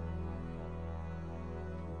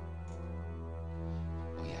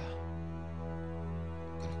 Oh, yeah.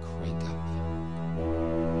 I'm gonna crank up.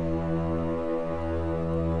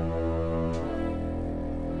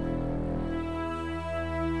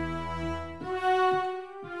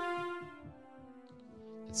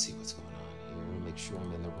 Let's see what's going on here. Make sure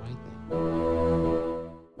I'm in the right thing.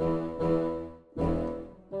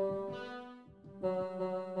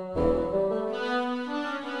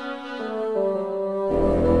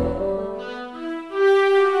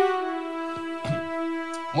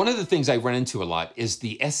 One of the things I run into a lot is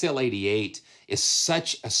the SL88 is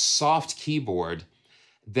such a soft keyboard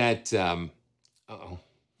that, uh-oh,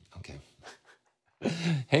 okay.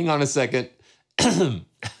 Hang on a second.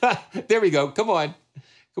 There we go. Come on.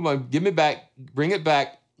 Come on. Give me back. Bring it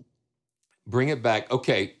back. Bring it back.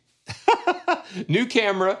 Okay. New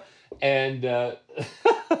camera. And,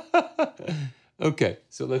 okay.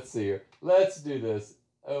 So let's see here. Let's do this.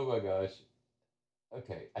 Oh my gosh.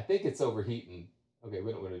 Okay. I think it's overheating. Okay.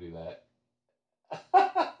 We don't want to do that.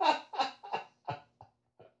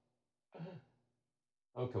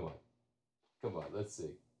 Oh, come on. Come on. Let's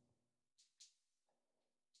see.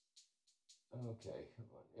 Okay. Come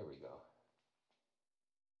on. There we go.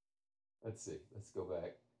 Let's see. Let's go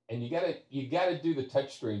back. And you gotta do the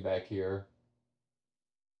touch screen back here.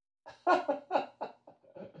 Come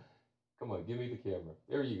on, give me the camera.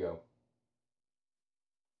 There you go.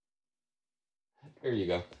 There you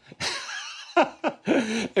go.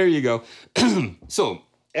 There you go. So,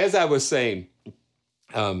 as I was saying,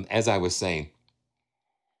 the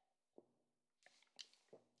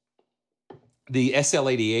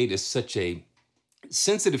SL88 is such a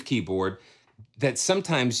sensitive keyboard that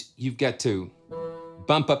sometimes you've got to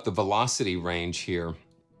bump up the velocity range here.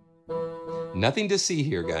 Nothing to see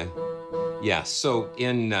here, guy. Yeah, so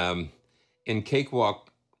in Cakewalk,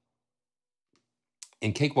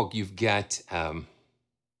 you've got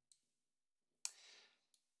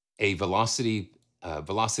a velocity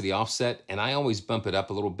offset, and I always bump it up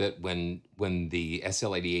a little bit when the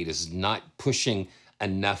SL88 is not pushing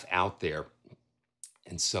enough out there.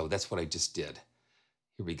 And so that's what I just did.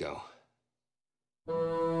 Here we go.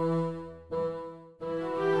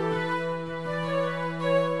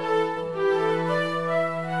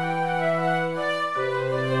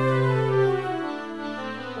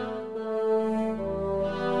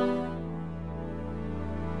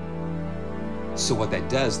 So what that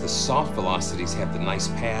does, the soft velocities have the nice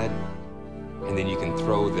pad, and then you can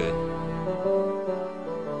throw the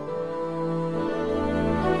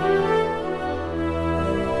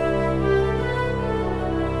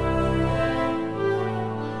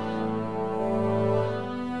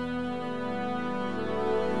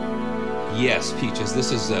Yes, Peaches,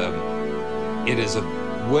 this is it is a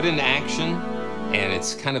wooden action, and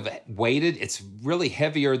it's kind of weighted. It's really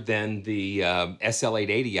heavier than the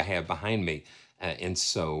SL880 I have behind me. And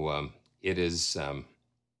so it is...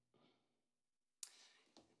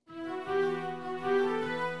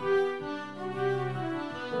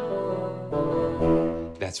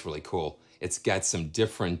 that's really cool. It's got some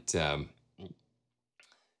different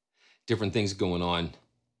things going on.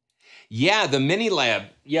 Yeah, the mini lab.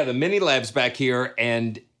 Yeah, the mini lab's back here,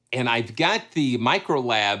 and I've got the micro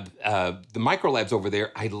lab. The micro labs over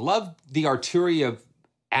there. I love the Arturia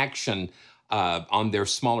action on their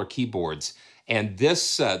smaller keyboards, and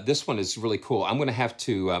this one is really cool. I'm gonna have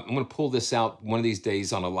to. I'm gonna pull this out one of these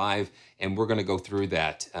days on a live, and we're gonna go through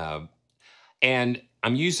that. And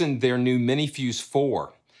I'm using their new Minifuse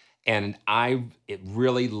 4. And I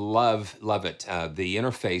really love it. The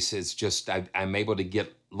interface is just, I'm able to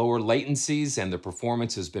get lower latencies, and the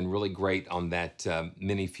performance has been really great on that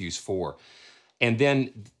Minifuse 4. And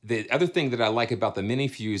then the other thing that I like about the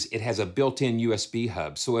Minifuse, it has a built-in USB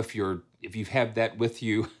hub. So if you have that with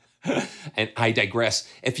you, and I digress,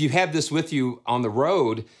 if you have this with you on the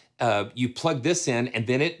road, you plug this in, and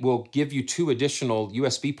then it will give you 2 additional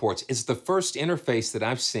USB ports. It's the first interface that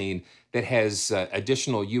I've seen that has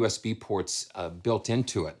additional USB ports built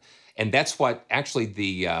into it. And that's what actually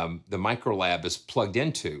the Microlab is plugged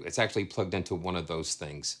into. It's actually plugged into one of those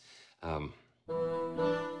things.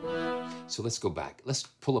 So let's go back. Let's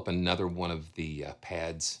pull up another one of the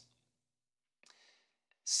pads.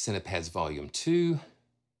 Cinepads Volume 2.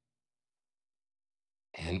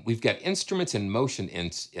 And we've got instruments and motion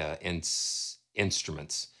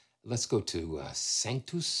instruments. Let's go to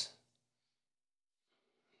Sanctus.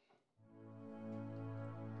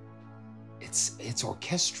 It's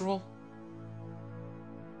orchestral.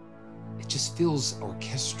 It just feels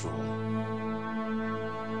orchestral.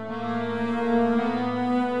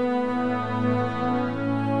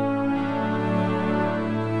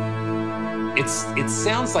 It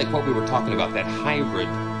sounds like what we were talking about, that hybrid.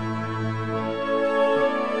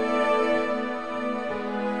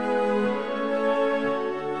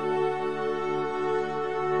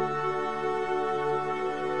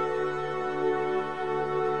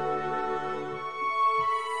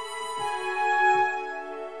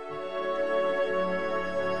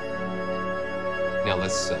 Now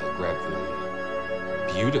let's grab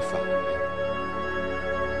the Beautify.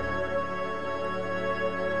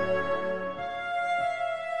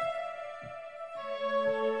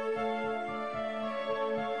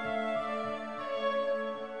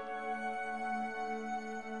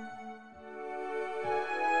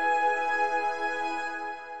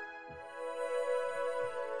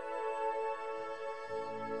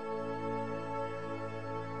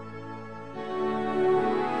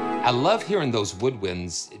 I love hearing those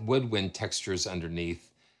woodwind textures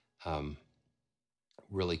underneath.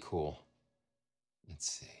 Really cool. Let's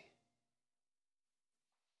see.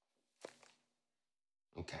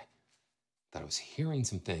 Okay. Thought I was hearing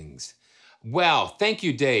some things. Wow, thank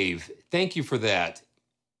you, Dave. Thank you for that.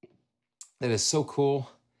 That is so cool.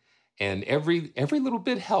 And every little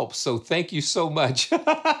bit helps, so thank you so much.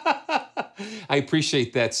 I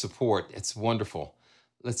appreciate that support. It's wonderful.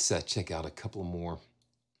 Let's check out a couple more.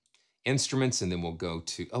 instruments, and then we'll go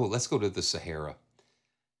to, oh, let's go to the Sahara.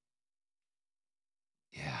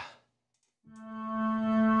 Yeah.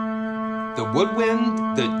 The woodwind,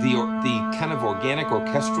 the kind of organic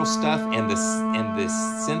orchestral stuff, and the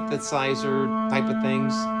synthesizer type of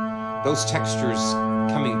things, those textures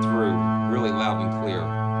coming through really loud and clear.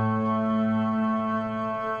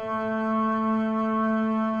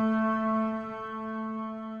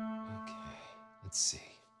 Okay, let's see.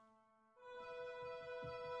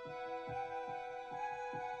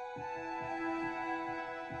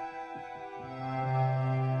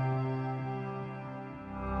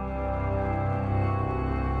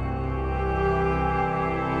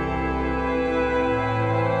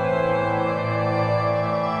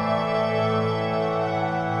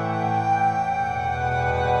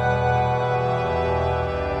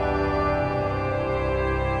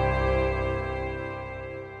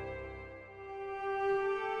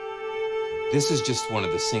 This is just one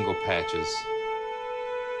of the single patches.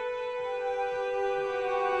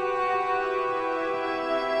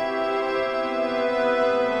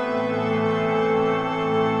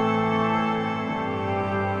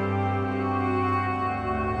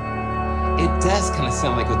 It does kind of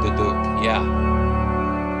sound like a duduk, yeah.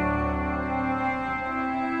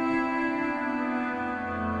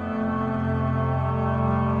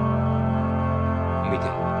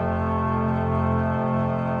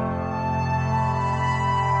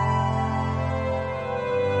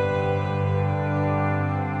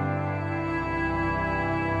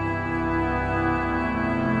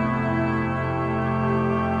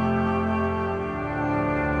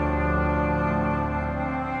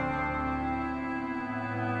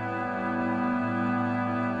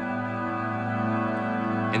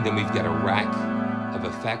 And then we've got a rack of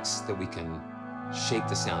effects that we can shape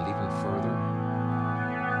the sound even further.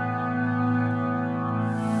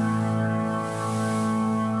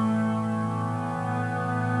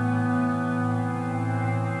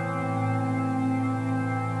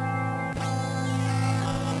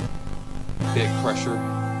 Big pressure.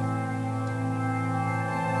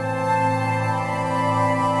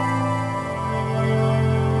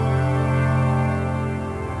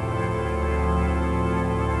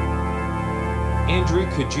 Andrew,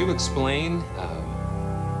 could you explain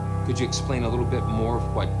a little bit more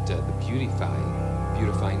of what the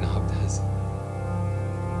beautify knob does?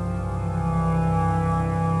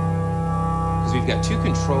 Because we've got two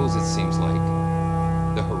controls, it seems like,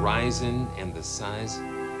 the horizon and the size.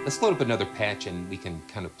 Let's load up another patch and we can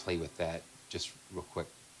kind of play with that just real quick.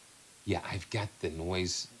 Yeah, I've got the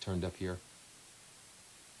noise turned up here.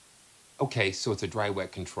 Okay, so it's a dry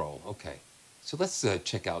wet control. Okay, so let's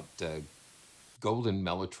check out Golden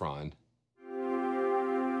Mellotron.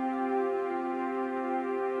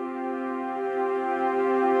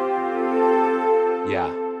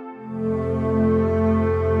 Yeah.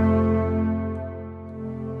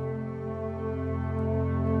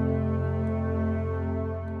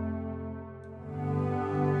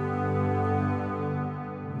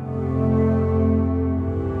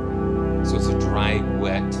 So it's a dry,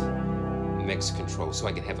 wet mix control, so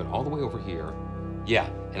I can have it all the way over here. Yeah,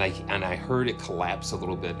 and I heard it collapse a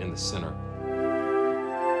little bit in the center.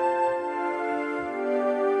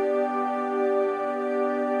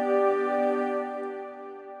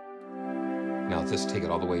 Now let's just take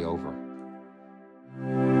it all the way over.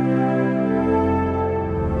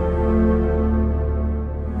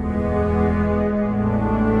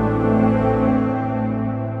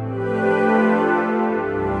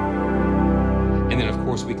 And then of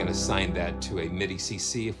course we can assign that to a MIDI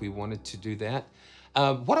CC if we wanted to do that.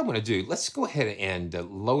 What I want to do, let's go ahead and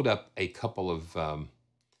load up a couple of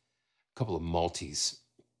multis,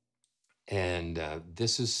 and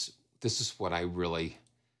this is what I really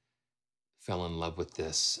fell in love with.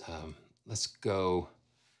 This. Let's go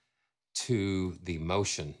to the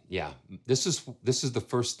motion. Yeah, this is the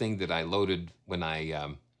first thing that I loaded when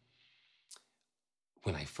I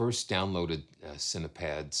first downloaded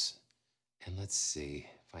Cinepads, and let's see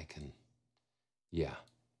if I can. Yeah.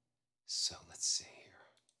 So let's see.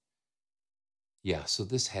 Yeah, so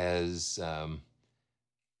this has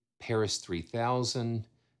Paris 3000,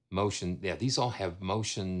 motion. Yeah, these all have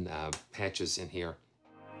motion patches in here.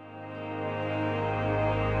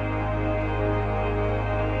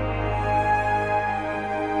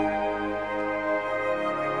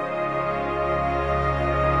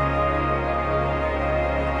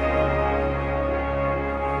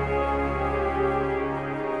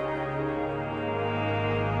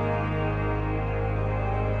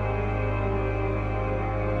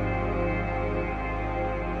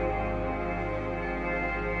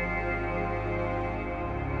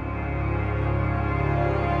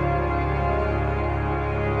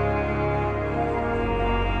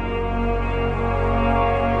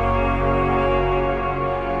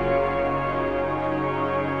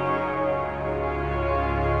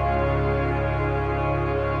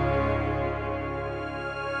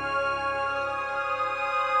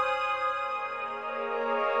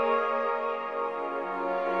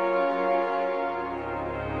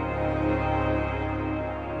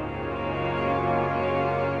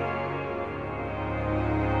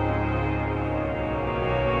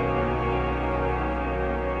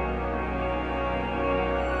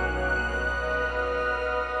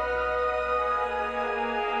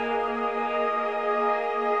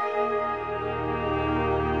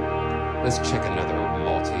 Let's check another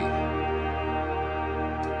multi.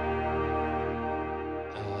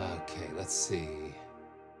 Okay, let's see.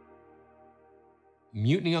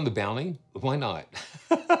 Mutiny on the Bounty? Why not?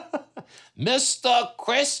 Mr.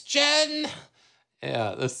 Christian?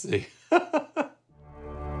 Yeah, let's see.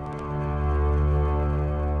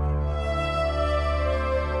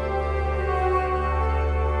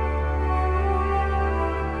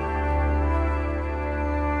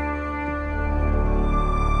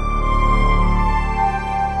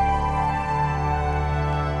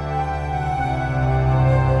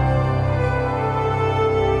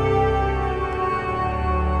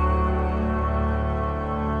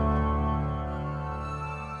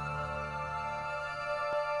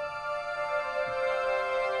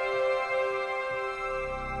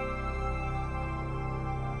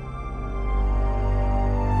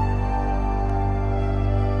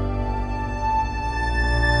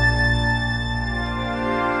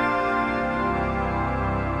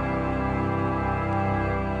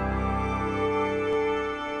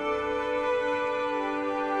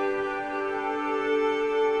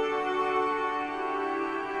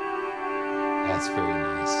 That's very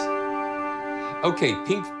nice. Okay,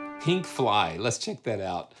 Pink Fly. Let's check that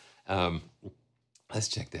out. Let's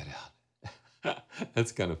check that out.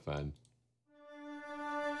 That's kind of fun.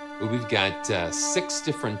 We've got 6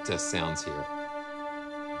 different sounds here.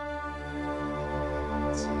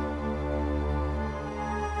 Let's see.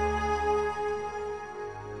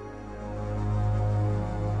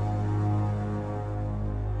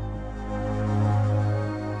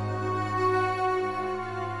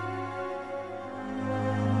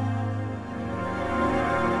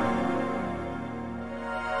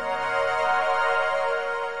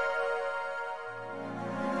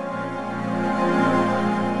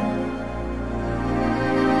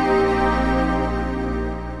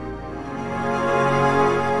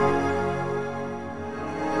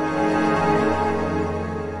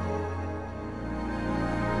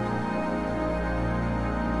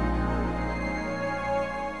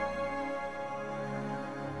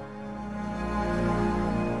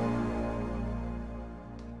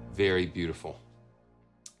 Very beautiful.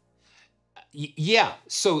 Yeah,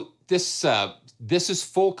 so this is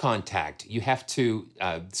full Kontakt. You have to,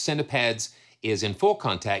 Cinepads is in full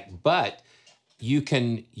Kontakt, but you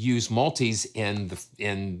can use multis in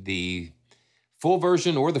the full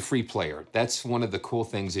version or the free player. That's one of the cool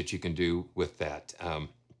things that you can do with that.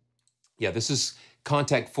 Yeah, this is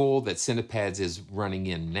Kontakt Full that Cinepads is running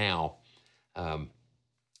in now.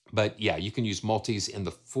 But yeah, you can use multis in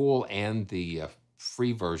the full and the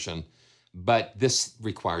free version, but this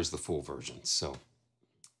requires the full version. So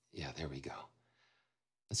yeah, there we go.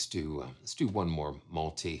 Let's do one more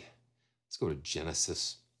multi. Let's go to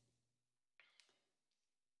Genesis.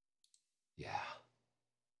 Yeah.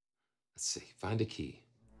 Let's see, find a key.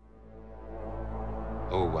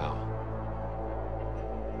 Oh, wow.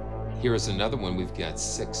 Here is another one. We've got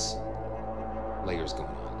 6 layers going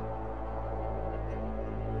on.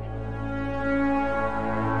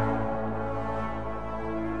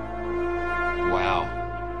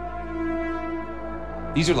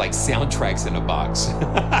 These are like soundtracks in a box.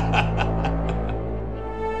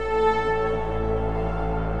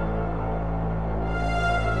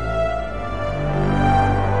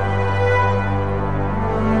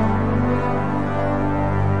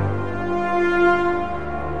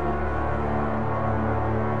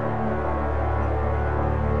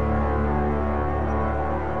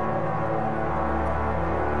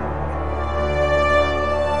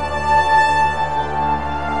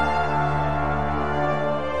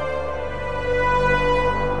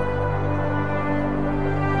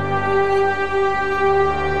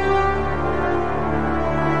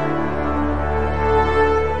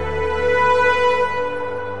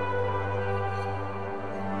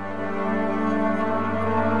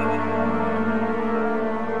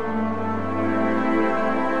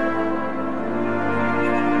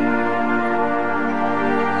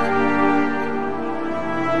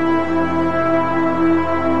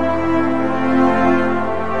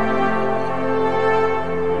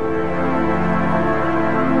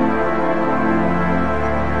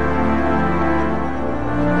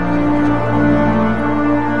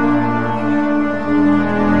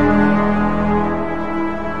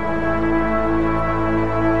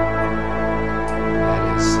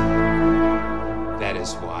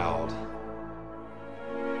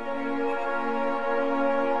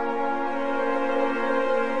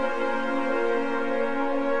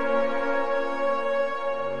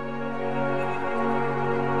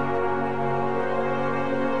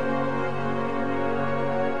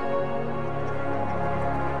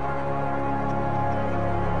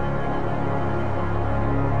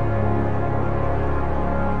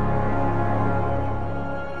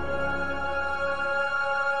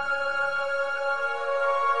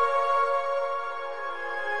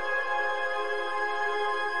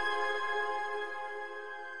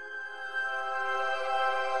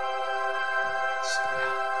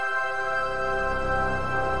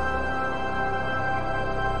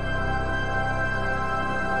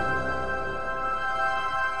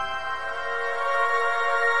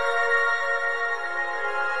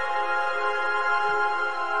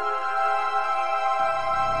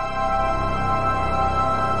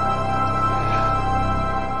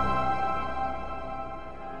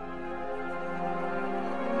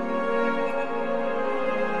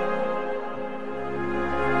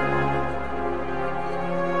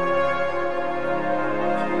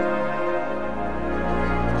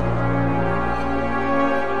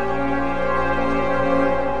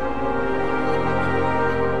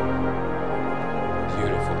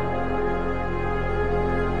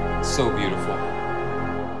 so beautiful.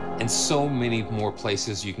 And so many more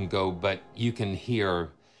places you can go, but you can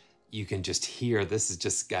just hear, this has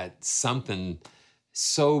just got something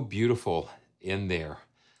so beautiful in there.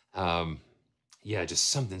 Yeah, just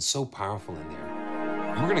something so powerful in there.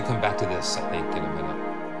 And we're gonna come back to this, I think, in a minute.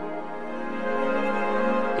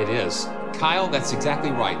 It is. Kyle, that's exactly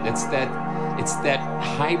right. It's that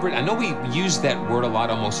hybrid. I know we use that word a lot,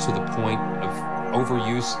 almost to the point of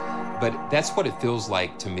overuse, but that's what it feels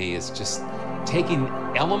like to me, is just taking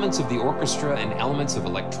elements of the orchestra and elements of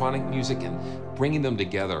electronic music and bringing them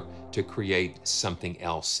together to create something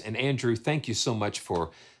else. And Andrew, thank you so much for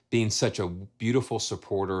being such a beautiful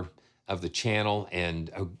supporter of the channel and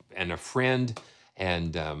a friend.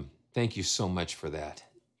 And thank you so much for that.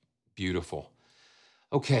 Beautiful.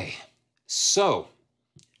 Okay, so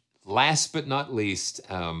last but not least,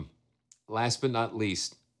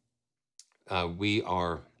 we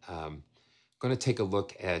are going to take a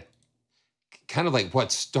look at kind of like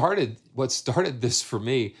what started this for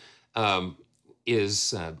me,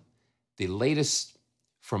 is the latest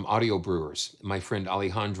from Audio Brewers. My friend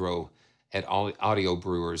Alejandro at Audio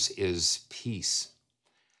Brewers is Peace.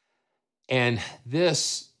 And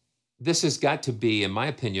this has got to be, in my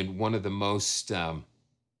opinion, one of the most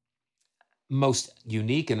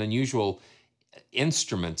unique and unusual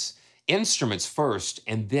instruments first,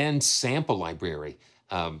 and then sample library.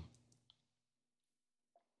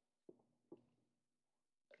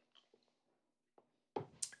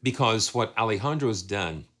 Because what Alejandro's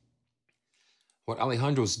done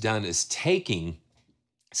is taking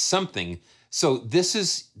something. So this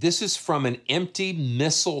is from an empty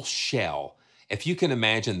missile shell. If you can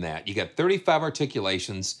imagine that, you got 35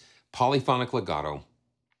 articulations, polyphonic legato.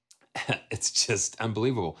 It's just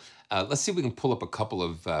unbelievable. Let's see if we can pull up a couple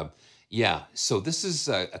of, yeah. So this is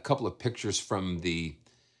a couple of pictures from the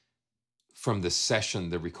session,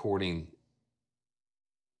 the recording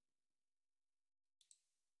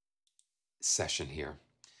session here.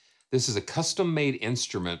 This is a custom-made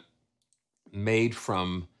instrument made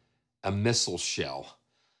from a missile shell.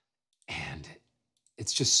 And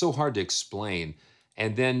it's just so hard to explain.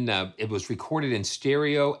 And then it was recorded in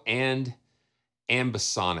stereo and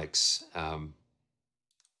ambisonics.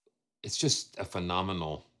 It's just a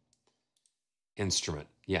phenomenal instrument.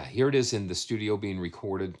 Yeah, here it is in the studio being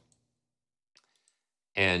recorded.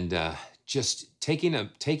 And just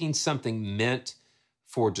taking something meant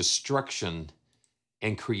for destruction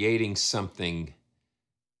and creating something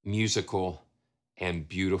musical and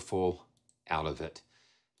beautiful out of it.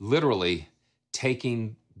 Literally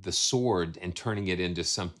taking the sword and turning it into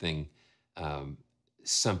something,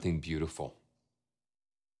 something beautiful.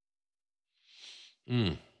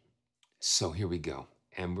 So here we go.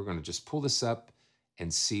 And we're going to just pull this up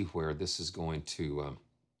and see where this is going to,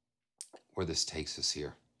 where this takes us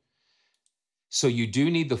here. So you do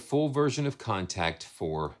need the full version of Kontakt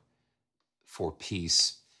for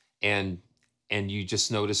Peace. And you just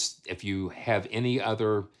notice, if you have any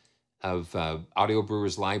other of Audio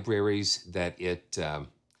Brewers libraries, that it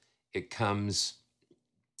comes.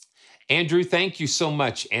 Andrew, thank you so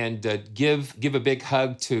much, and give a big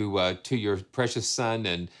hug to your precious son,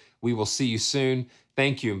 and we will see you soon.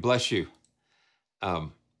 Thank you and bless you.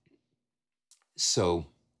 So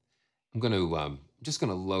I'm just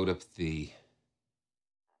gonna load up the.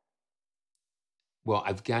 Well,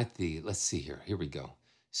 I've got let's see here. Here we go.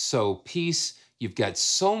 So Peace, you've got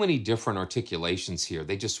so many different articulations here.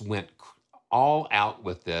 They just went all out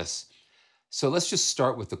with this. So let's just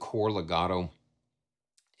start with the core legato,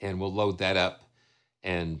 and we'll load that up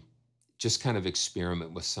and just kind of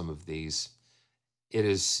experiment with some of these. It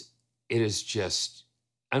is just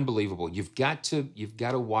unbelievable. You've got to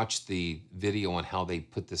watch the video on how they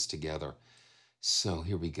put this together. So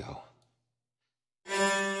here we go.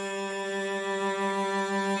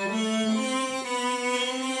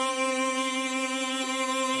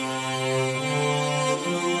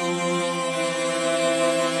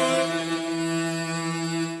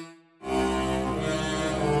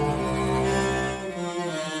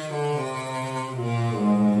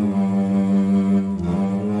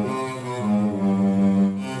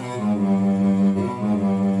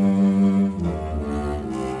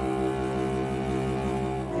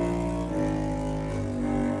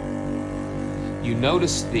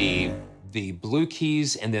 Notice the blue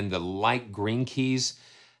keys and then the light green keys.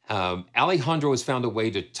 Alejandro has found a way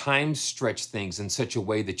to time stretch things in such a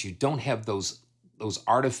way that you don't have those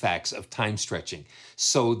artifacts of time stretching.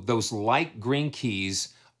 So those light green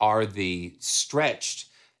keys are the stretched,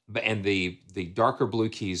 and the darker blue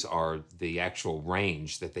keys are the actual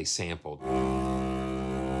range that they sampled.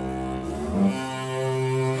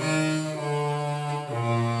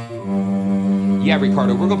 Yeah,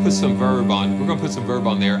 Ricardo, we're gonna put some verb on. We're gonna put some verb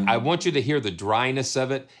on there. I want you to hear the dryness of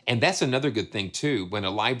it, and that's another good thing too. When a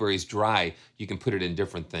library is dry, you can put it in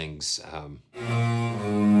different things.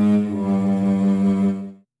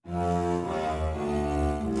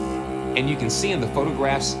 And you can see in the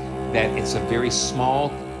photographs that it's a very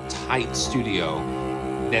small, tight studio.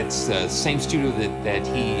 That's the same studio that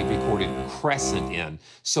he recorded Crescent in.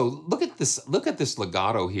 So look at this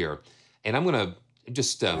legato here, and I'm gonna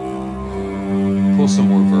just pull some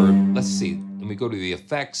more verb. Let's see. And we go to the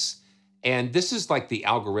effects. And this is like the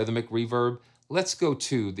algorithmic reverb. Let's go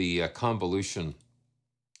to the convolution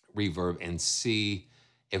reverb and see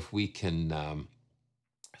if we can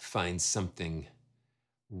find something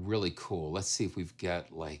really cool. Let's see if we've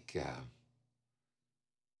got like,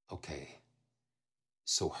 okay.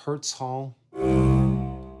 So Hertz Hall.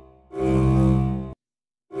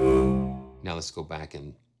 Now let's go back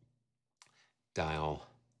and dial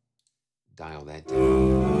that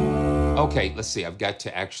down. Okay, let's see. I've got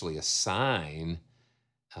to actually assign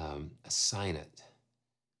it.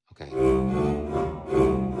 Okay.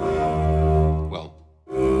 Well.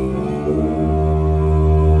 Yeah.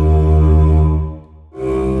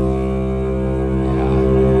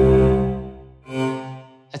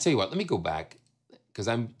 I tell you what, let me go back because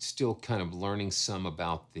I'm still kind of learning some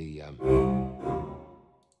about the,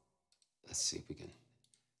 let's see if we can.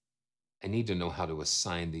 I need to know how to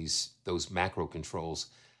assign those macro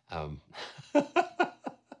controls.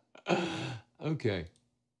 Okay.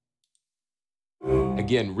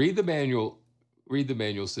 Again, read the manual,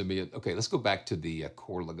 Simeon. Okay, let's go back to the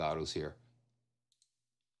core legatos here.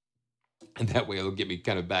 And that way it'll get me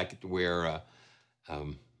kind of back to where,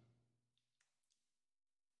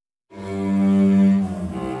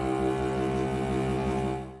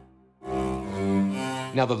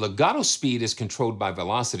 now the legato speed is controlled by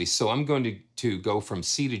velocity, so I'm going to go from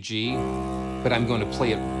C to G, but I'm going to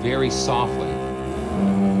play it very softly.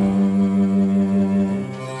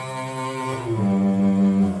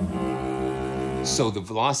 So the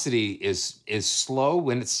velocity is slow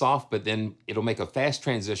when it's soft, but then it'll make a fast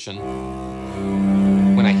transition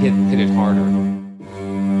when I hit it harder.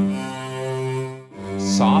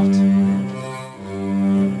 Soft.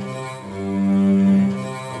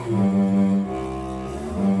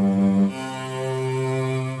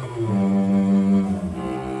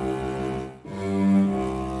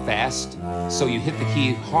 Fast. So you hit the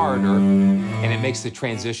key harder and it makes the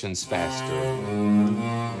transitions faster.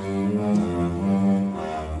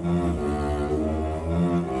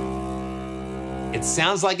 It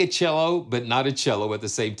sounds like a cello, but not a cello at the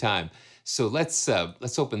same time. So let's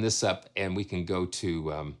open this up and we can go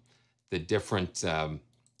to the different.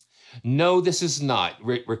 No, this is not,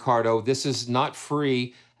 Ricardo. This is not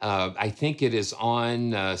free. I think it is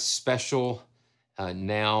on special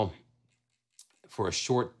now for a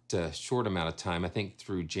short amount of time. I think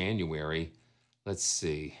through January. Let's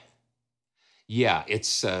see. Yeah,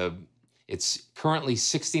 it's currently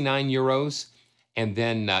 69 euros. And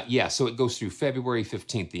then, yeah, so it goes through February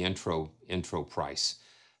 15th, the intro price.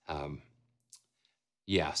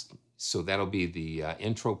 Yeah, so that'll be the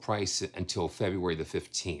intro price until February the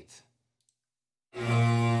 15th.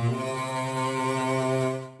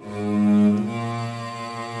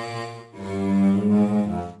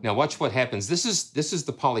 Now watch what happens. This is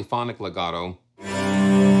the polyphonic legato.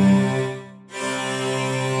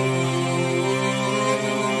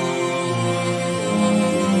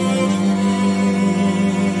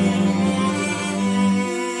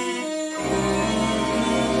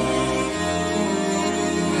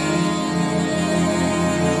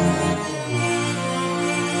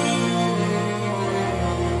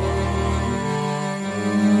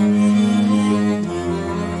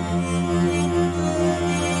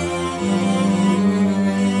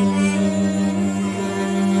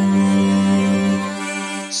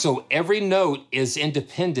 So every note is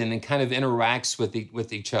independent and kind of interacts with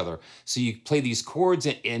each other. So you play these chords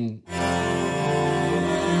and you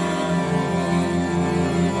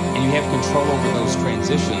have control over those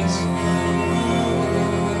transitions.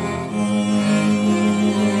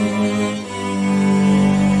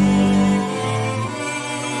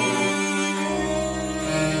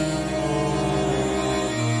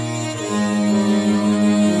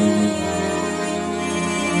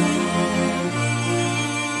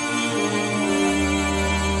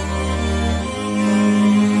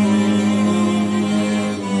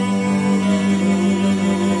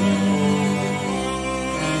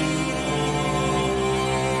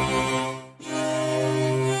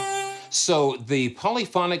 So the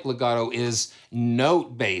polyphonic legato is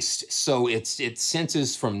note-based, so it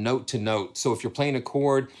senses from note to note. So if you're playing a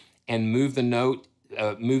chord and move the note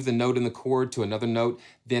move the note in the chord to another note,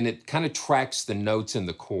 then it kind of tracks the notes in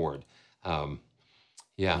the chord.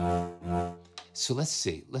 Yeah. So let's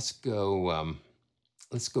see. Let's go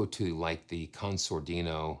to like the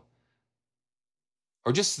consordino,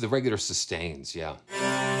 or just the regular sustains. Yeah.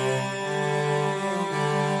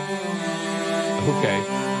 Okay.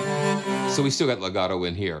 So we still got legato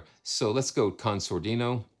in here. So let's go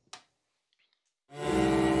consordino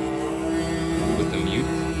with the mute.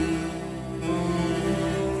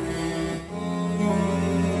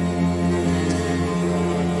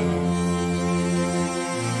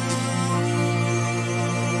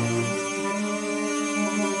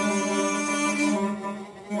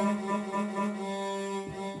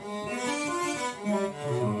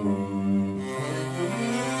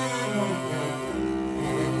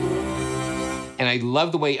 And I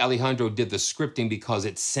love the way Alejandro did the scripting, because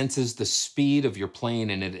it senses the speed of your playing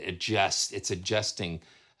and it adjusts. It's adjusting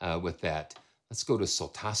with that. Let's go to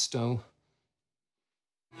soltasto.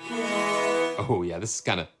 Oh yeah, this is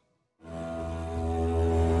kind of...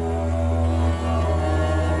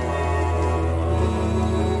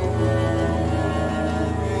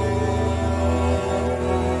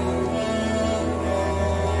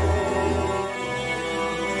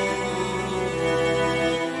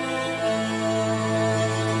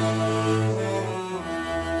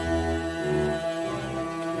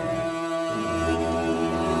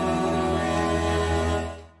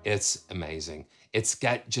 It's amazing. It's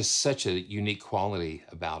got just such a unique quality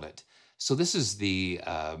about it. So this is the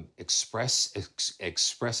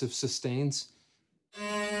expressive sustains.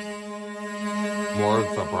 More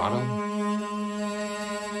vibrato.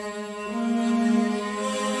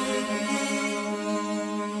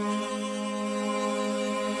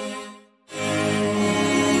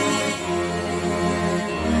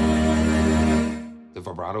 The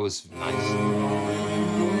vibrato is nice.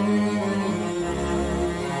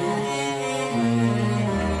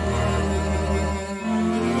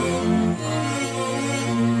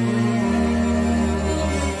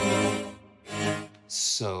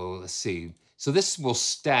 So let's see. So this will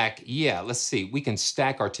stack. Yeah, let's see. We can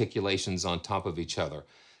stack articulations on top of each other.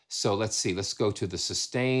 So let's see. Let's go to the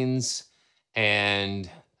sustains and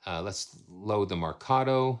let's load the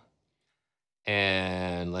marcato.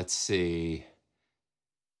 And let's see.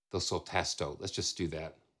 The soltasto. Let's just do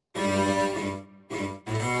that.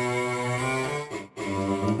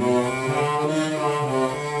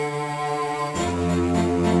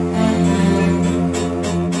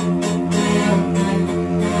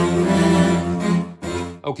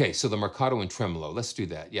 Okay, so the marcato and tremolo. Let's do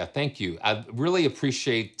that. Yeah, thank you. I really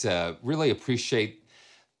appreciate the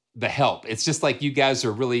help. It's just like you guys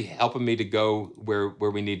are really helping me to go where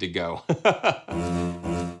we need to go.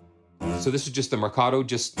 So this is just the marcato.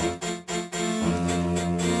 Just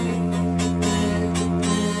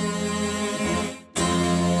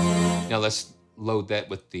now let's load that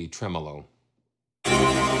with the tremolo.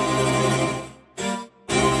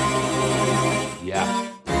 Yeah.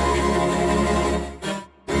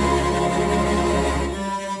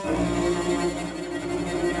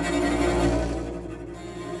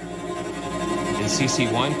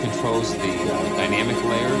 CC1 controls the dynamic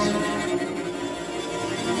layers.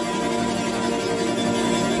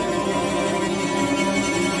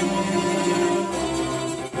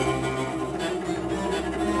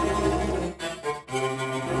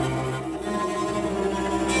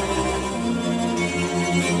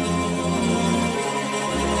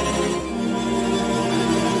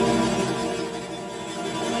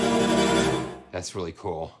 That's really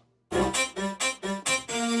cool.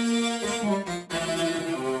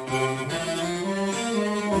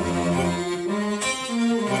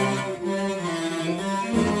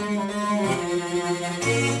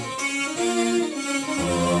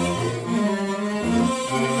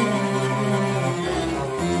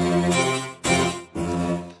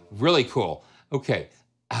 Really cool. Okay.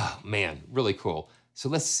 Oh, man, really cool. So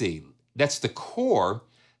let's see. That's the core.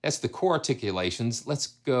 That's the core articulations. Let's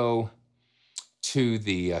go to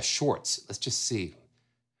the shorts. Let's just see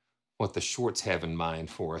what the shorts have in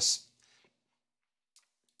mind for us.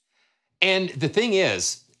 And the thing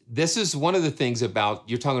is, this is one of the things about,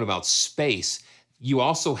 you're talking about space. You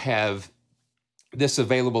also have this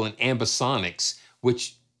available in ambisonics,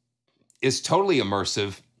 which is totally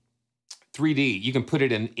immersive. 3D. You can put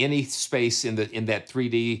it in any space in that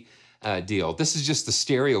 3D deal. This is just the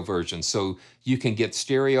stereo version, so you can get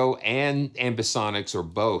stereo and ambisonics or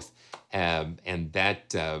both, and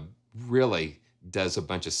that really does a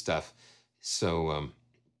bunch of stuff. So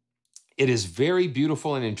it is very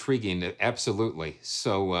beautiful and intriguing, absolutely.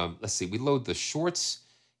 So let's see. We load the shorts.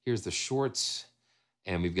 Here's the shorts.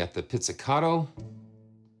 And we've got the pizzicato.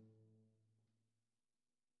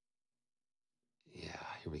 Yeah,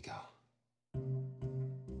 here we go.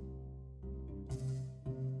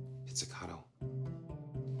 Pizzicato.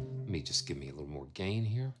 Let me just give me a little more gain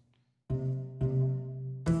here.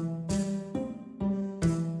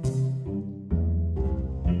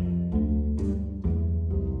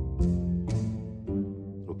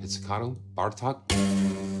 Little pizzicato, Bartok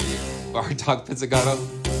pizzicato.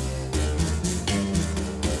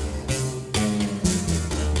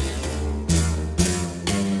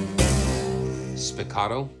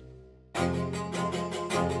 Spiccato.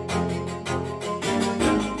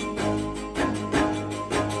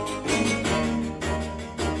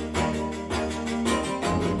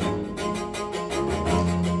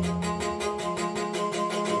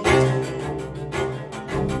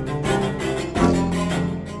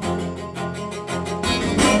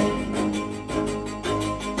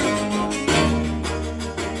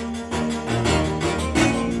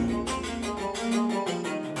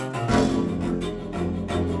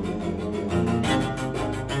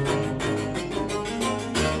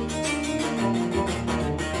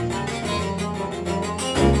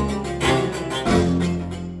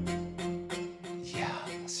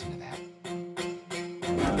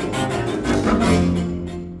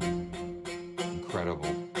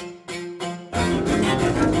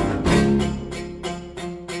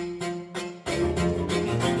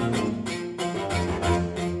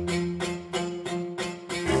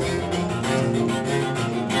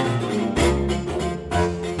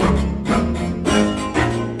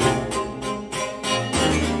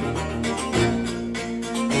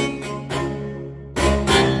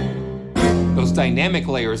 Dynamic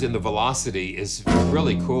layers in the velocity is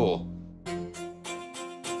really cool.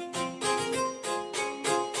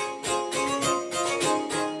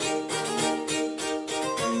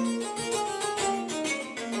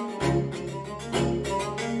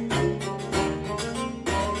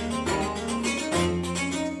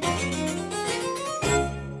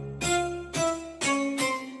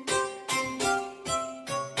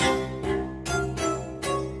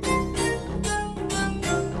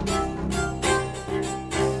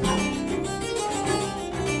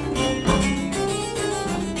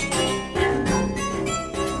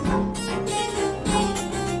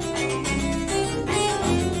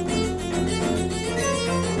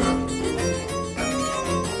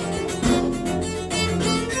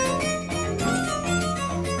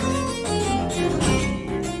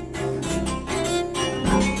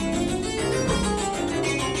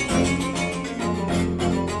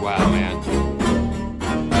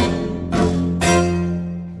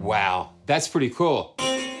 That's pretty cool.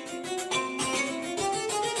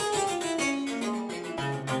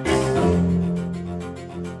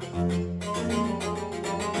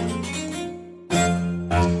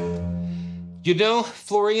 You know,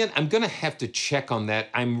 Florian, I'm gonna have to check on that.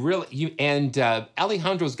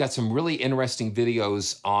 Alejandro's got some really interesting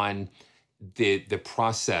videos on the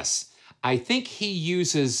process. I think he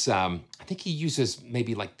uses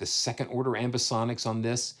maybe like the second order ambisonics on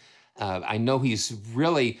this. I know he's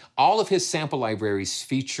really, all of his sample libraries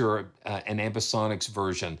feature an ambisonics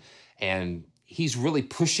version, and he's really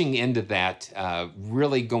pushing into that,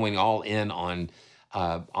 really going all in on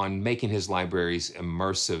making his libraries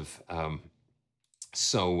immersive.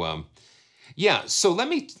 Yeah, so let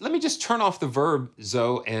me just turn off the verb,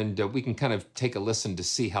 Zoe, and we can kind of take a listen to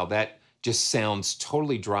see how that just sounds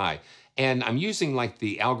totally dry. And I'm using like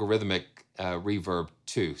the algorithmic reverb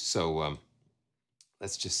too, so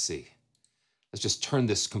let's just see. Let's just turn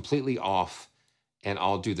this completely off, and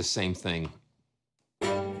I'll do the same thing.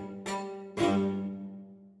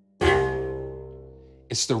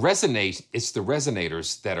 It's the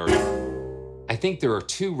resonators that are, I think there are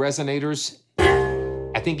two resonators.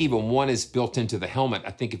 I think even one is built into the helmet.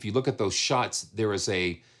 I think if you look at those shots, there is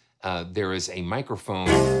a microphone.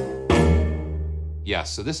 Yeah,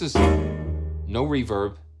 so this is no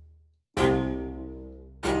reverb.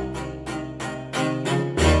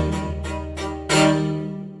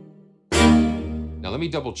 Now let me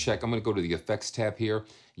double check. I'm gonna go to the effects tab here.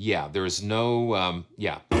 Yeah, there is no,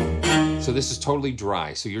 yeah. So this is totally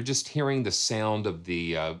dry. So you're just hearing the sound of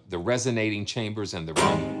the resonating chambers and the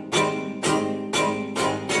room.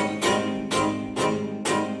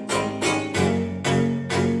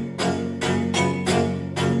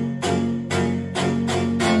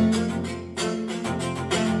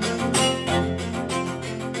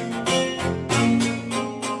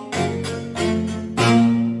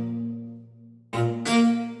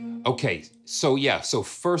 Okay, so yeah, so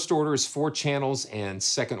first order is 4 channels and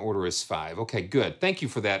second order is 5. Okay, good. Thank you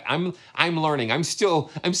for that. I'm learning. I'm still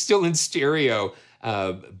in stereo.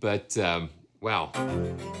 Wow.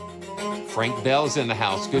 Frank Bell's in the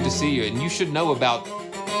house. Good to see you. And you should know about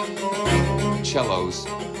cellos.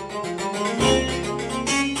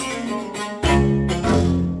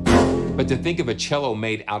 But to think of a cello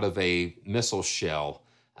made out of a missile shell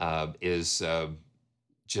is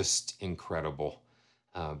just incredible.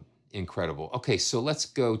 Incredible. Okay, so let's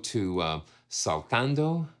go to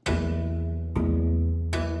Saltando.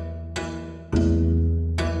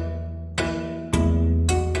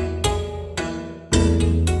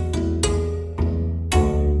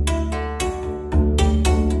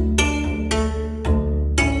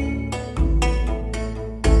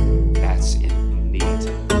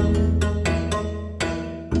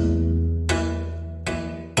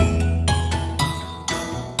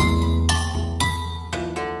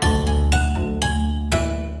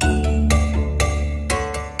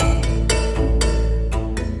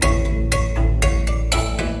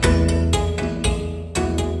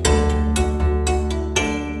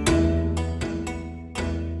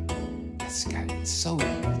 So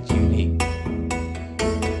unique.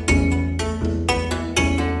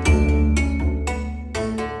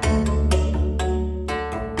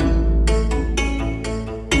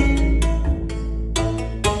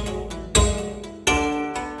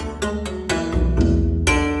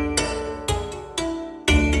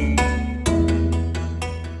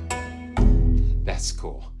 That's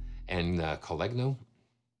cool. And Collegno.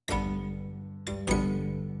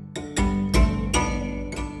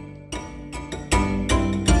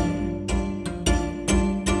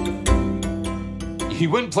 He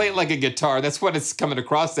wouldn't play it like a guitar. That's what it's coming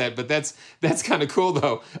across at, but that's kind of cool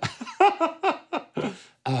though.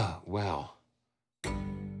 Oh, wow.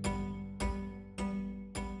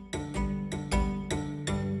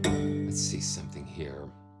 Let's see something here.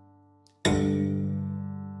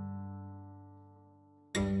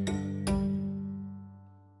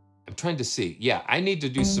 I'm trying to see. Yeah, I need to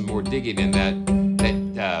do some more digging in that.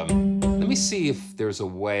 Let me see if there's a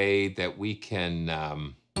way that we can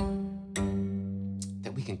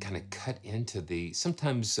kind of cut into the,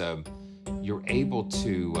 sometimes you're able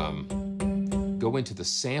to go into the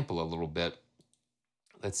sample a little bit.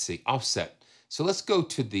 Let's see, offset. So let's go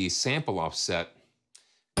to the sample offset.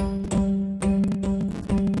 And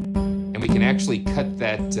we can actually cut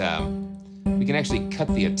that, we can actually cut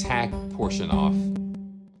the attack portion off.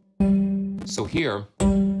 So here,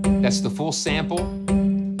 that's the full sample.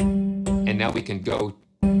 And now we can go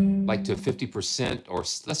like to 50%, or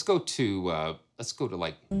let's go to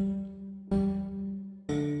like,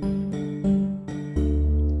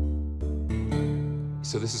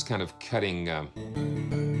 so this is kind of cutting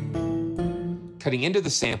into the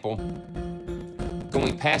sample,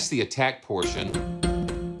 going past the attack portion.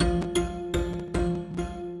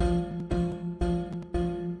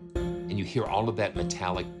 And you hear all of that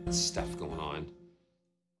metallic stuff going on.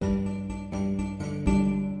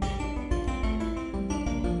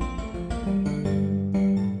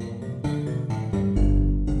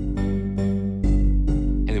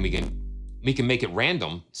 We can make it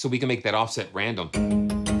random, so we can make that offset random.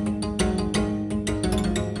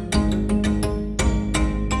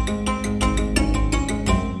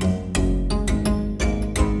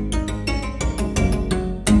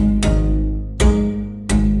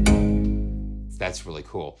 That's really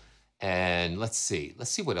cool. And let's see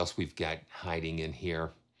what else we've got hiding in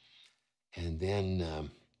here. And then,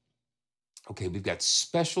 okay, we've got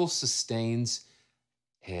special sustains,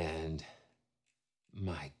 and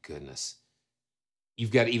my goodness.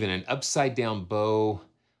 You've got even an upside down bow.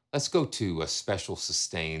 Let's go to special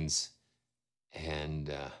sustains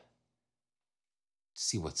and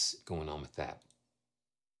see what's going on with that.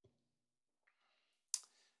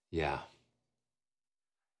 Yeah.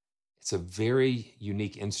 It's a very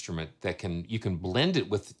unique instrument that you can blend it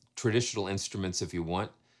with traditional instruments if you want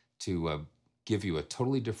to give you a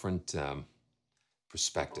totally different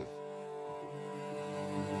perspective.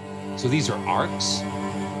 So these are arcs.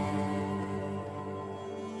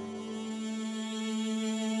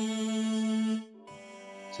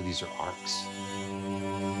 So these are arcs.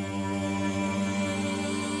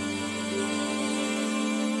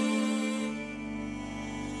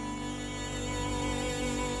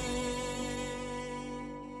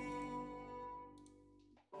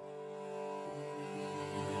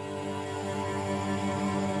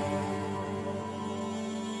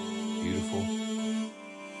 Beautiful.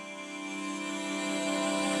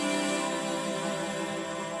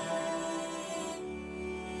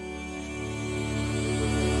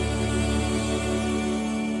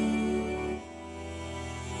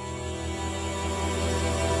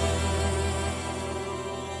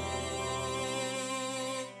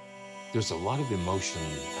 there's a lot of emotion.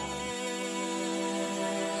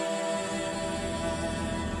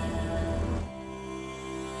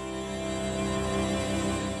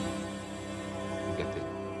 We got the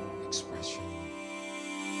expression.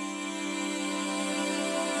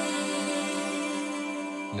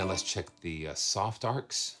 Now let's check the soft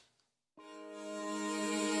arcs.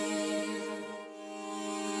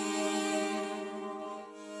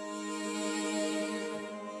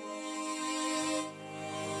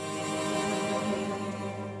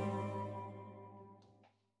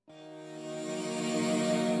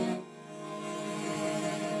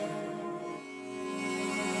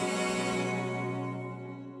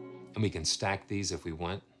 And we can stack these if we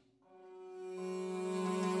want.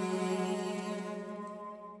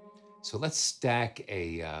 So let's stack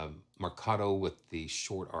a marcato with the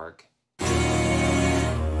short arc.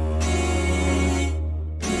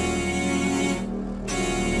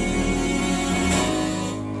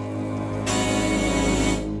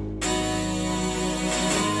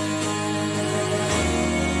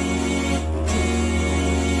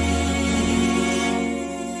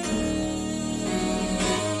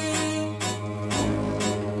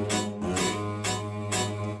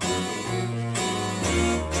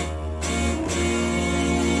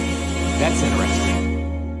 That's interesting.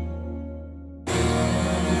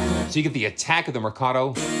 So you get the attack of the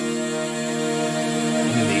marcato,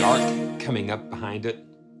 and then the arc coming up behind it.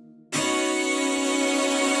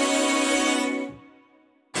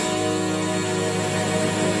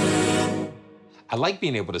 I like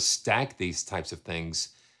being able to stack these types of things.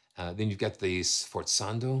 Then you've got the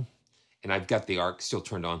sforzando, and I've got the arc still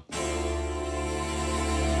turned on.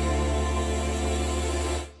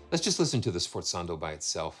 Let's just listen to the sforzando by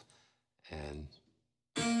itself. And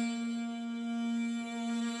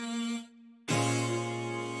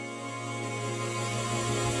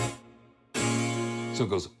so it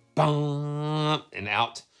goes bum and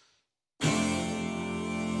out.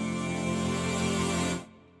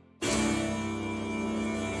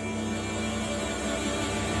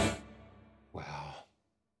 Wow.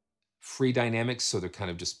 Free dynamics, so they're kind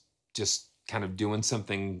of just kind of doing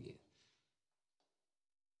something.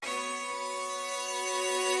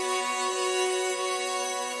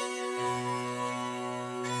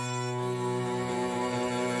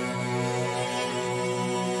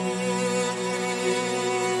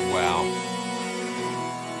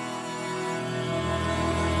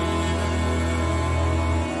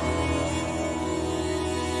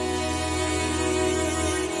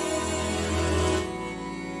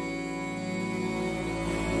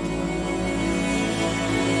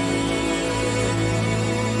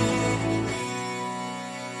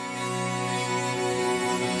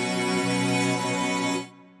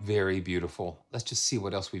 Very beautiful. Let's just see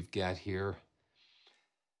what else we've got here.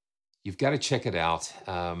 You've got to check it out.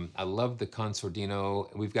 I love the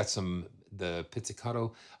consordino. We've got the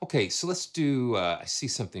pizzicato. Okay, so let's do, I see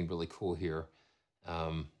something really cool here.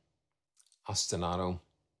 Ostinato.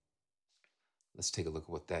 Let's take a look at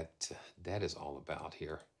what that is all about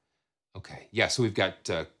here. Okay, yeah, so we've got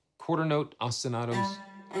quarter note ostinatos.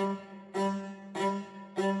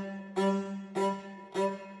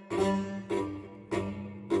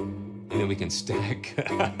 We can stack.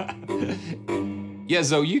 Yeah,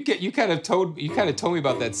 Zoe, you kind of told me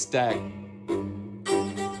about that stack.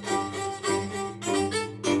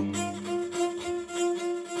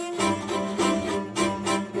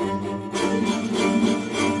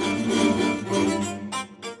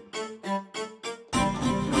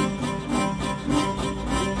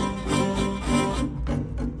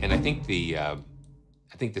 And I think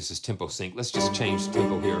I think this is tempo sync. Let's just change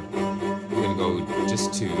tempo here. We're gonna go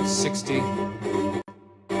just to 60.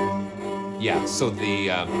 Yeah, so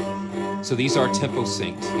so these are tempo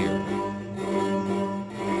synced here.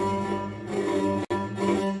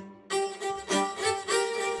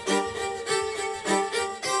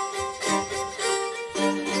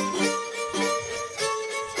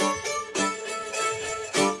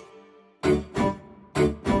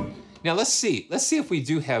 Now let's see if we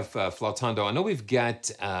do have flautando. I know we've got.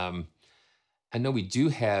 I know we do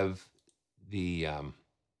have the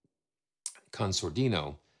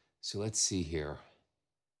consordino. So let's see here.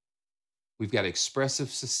 We've got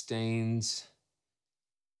expressive sustains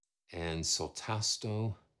and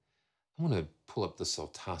soltasto. I want to pull up the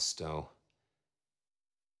soltasto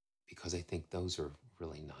because I think those are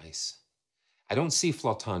really nice. I don't see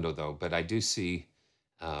flautando though, but I do see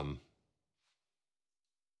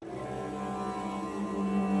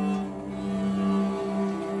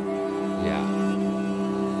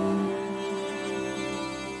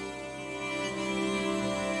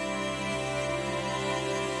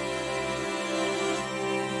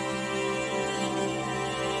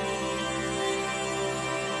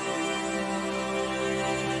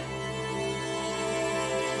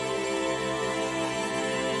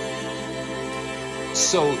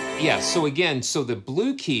So yeah, so again, so the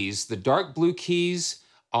blue keys, the dark blue keys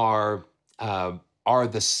are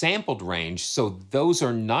the sampled range. So those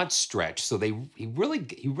are not stretched. So he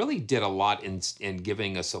really did a lot in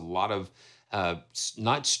giving us a lot of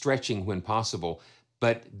not stretching when possible.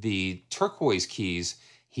 But the turquoise keys,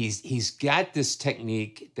 he's got this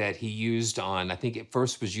technique that he used on, I think it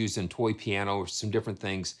first was used in toy piano or some different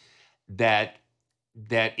things, that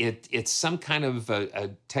it's some kind of a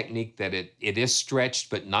technique that it is stretched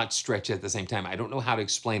but not stretched at the same time. I don't know how to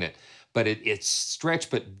explain it, but it's stretched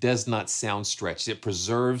but does not sound stretched. It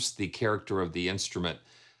preserves the character of the instrument,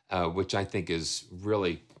 which I think is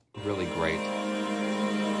really, really great.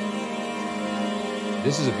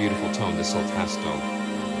 This is a beautiful tone, the soltasto.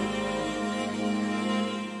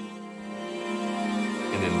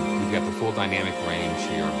 And then we've got the full dynamic range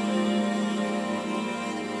here.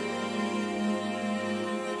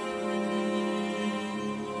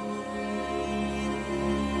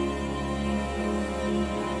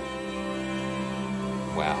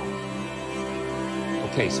 Wow.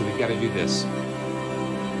 Okay, so we've got to do this.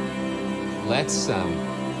 Let's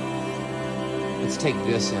take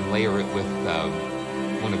this and layer it with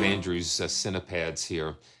one of Andrew's Cinepads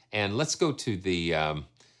here, and let's go to the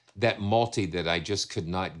that multi that I just could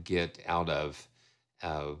not get out of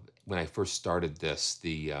when I first started this,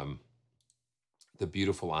 the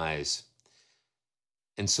beautiful eyes.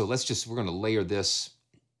 And so we're going to layer this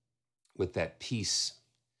with that piece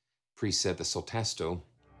preset, the soltasto.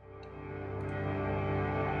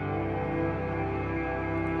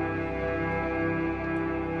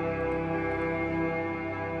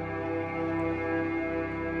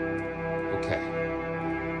 Okay.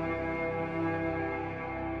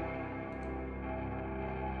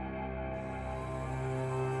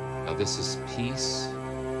 Now this is piece.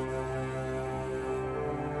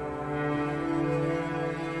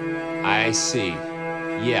 I see.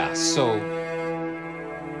 Yeah, so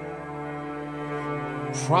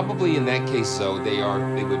probably in that case, though, they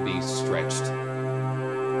would be stretched.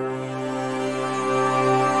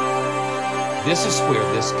 This is where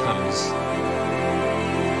this comes.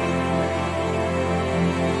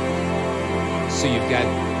 So you've got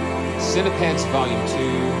Cinepads Volume 2,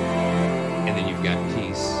 and then you've got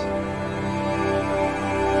Peace.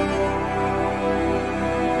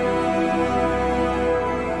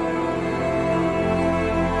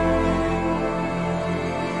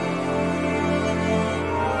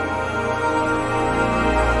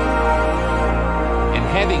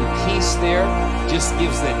 Having peace there just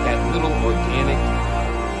gives that little organic.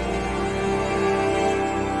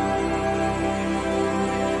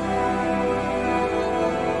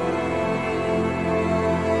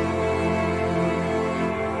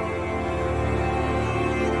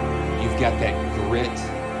 You've got that grit.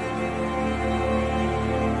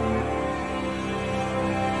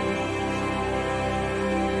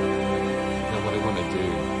 Now what I want to do,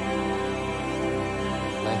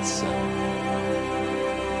 let's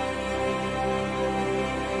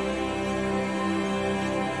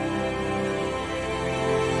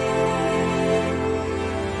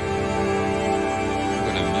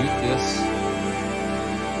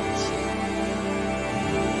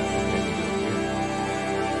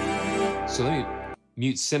So let me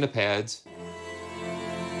mute Cinepads.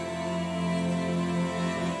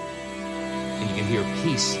 And you can hear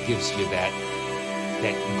peace gives you that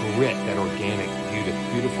grit, that organic,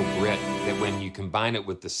 beautiful grit that when you combine it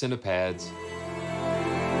with the Cinepads,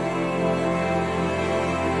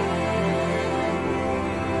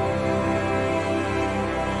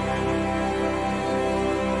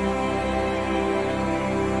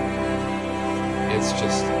 it's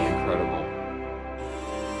just incredible.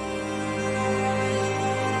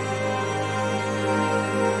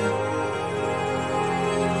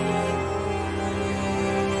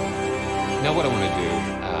 Now what I want to do,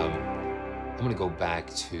 I'm going to go back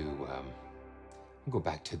to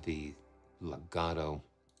the legato.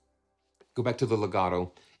 Go back to the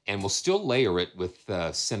legato, and we'll still layer it with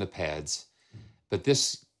Cinepads, but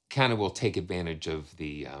this kind of will take advantage of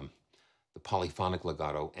the polyphonic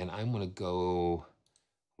legato, and I'm going to go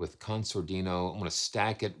with consordino. I'm going to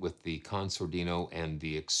stack it with the consordino and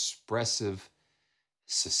the expressive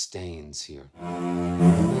sustains here.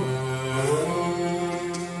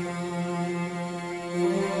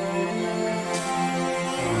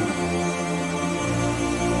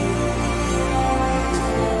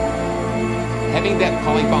 Having that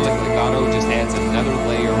polyphonic legato just adds another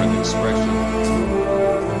layer of expression.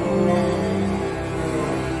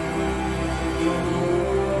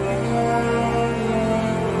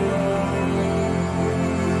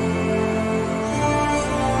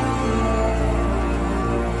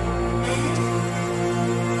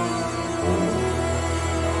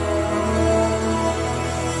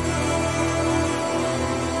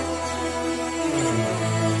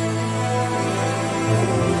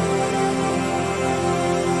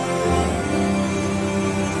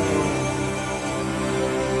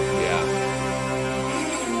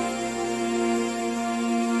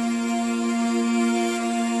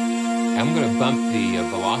 I'm going to bump the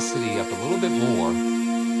velocity up a little bit more,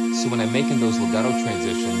 so when I'm making those legato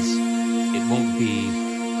transitions, it won't be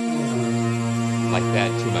like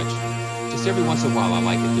that too much. Just every once in a while, I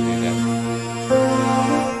like it to do that.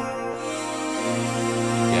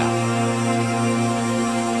 Yeah.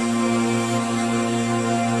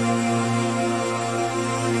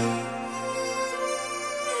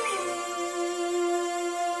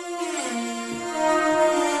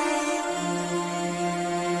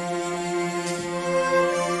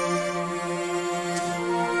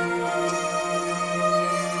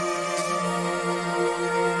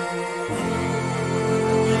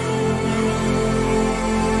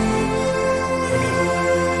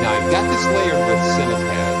 Got this layered with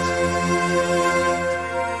Cinepads.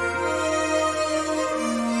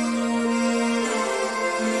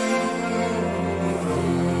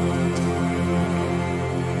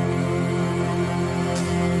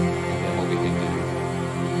 And then what we can do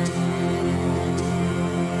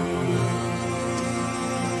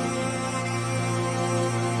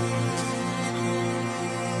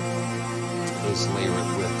is layer it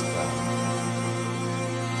with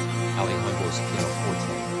Alejandro's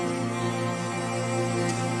pianoforte.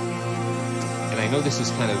 And I know this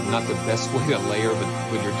is kind of not the best way to layer, but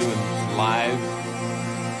when you're doing live,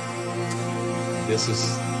 this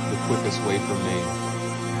is the quickest way for me.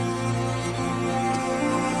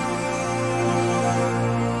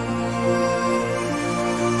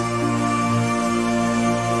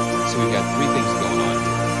 So we've got three things going on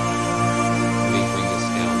here. Let me bring this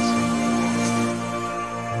down some.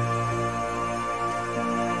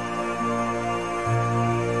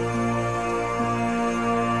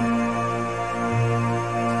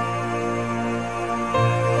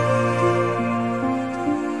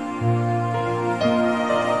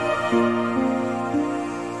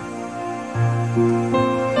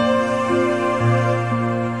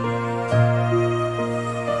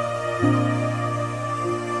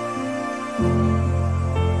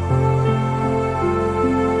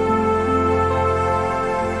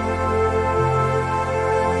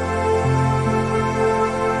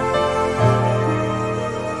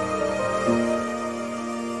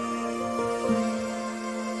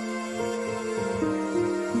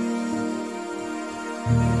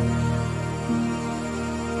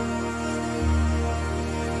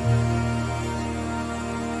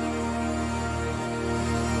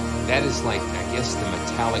 That is like, I guess, the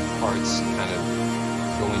metallic parts kind of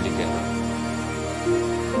going together.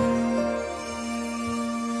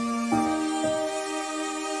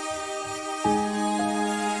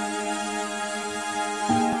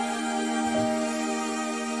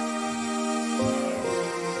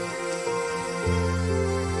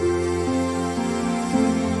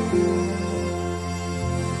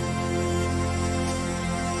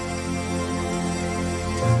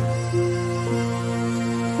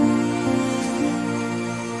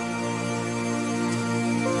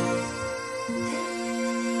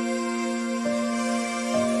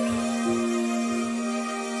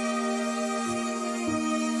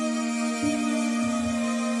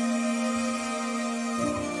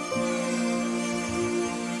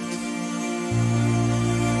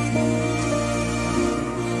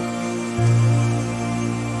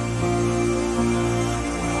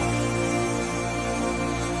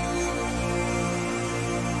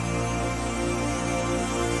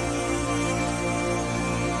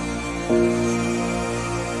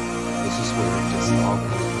 This is where it just all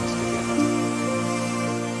kind of comes together.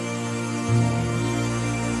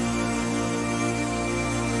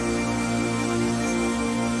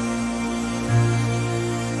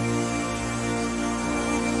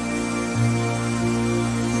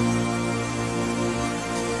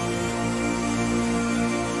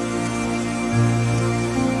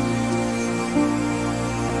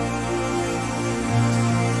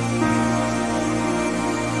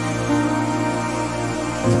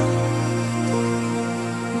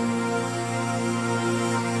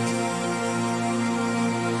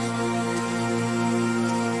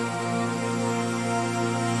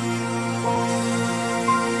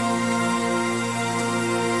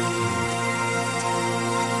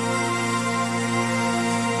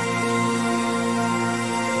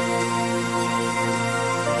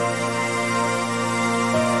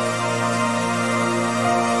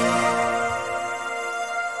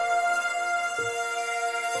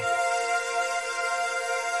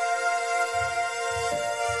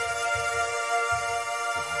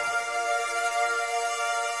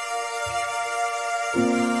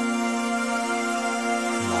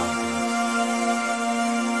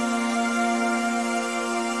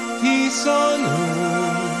 Peace on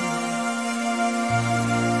earth,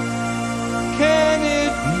 can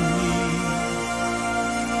it be?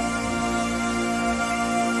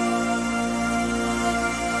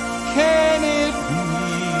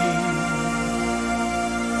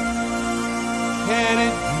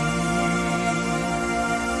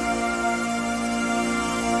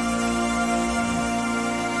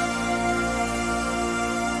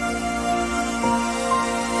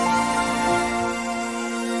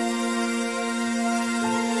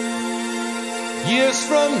 Years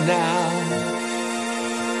from now,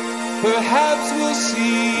 perhaps we'll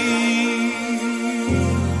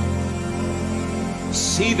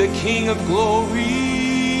see the King of Glory.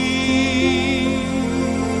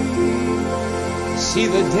 See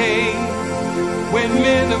the day when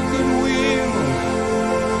men of goodwill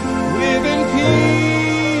live in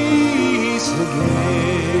peace again.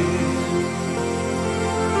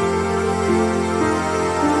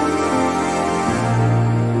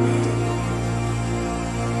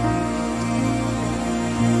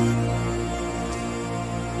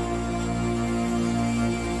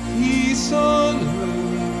 Peace on earth,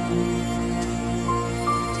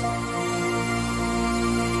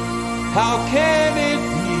 how can it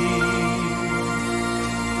be?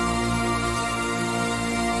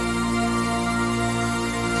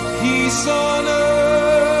 Peace on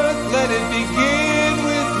earth, let it begin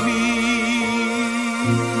with me.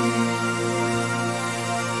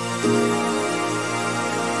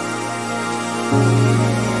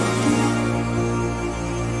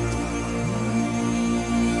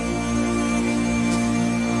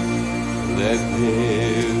 Let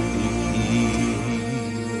there be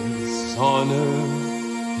peace on earth.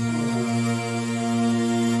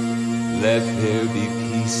 Let there be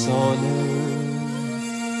peace on earth.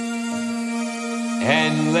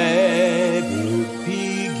 And let it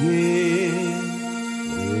begin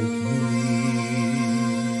with me.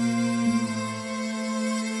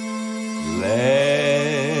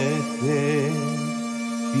 Let there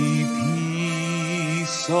be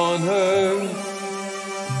peace on earth.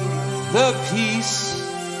 The peace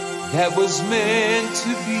that was meant to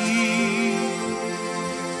be.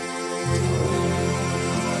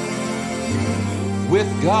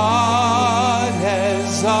 With God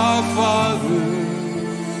as our Father,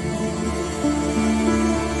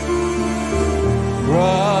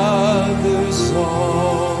 brothers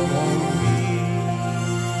all are we.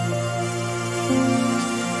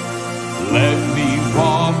 Let me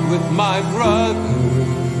walk with my brother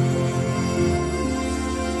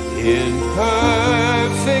in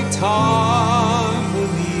perfect harmony.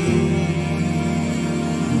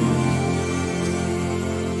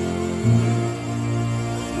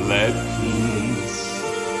 Let peace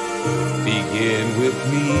begin with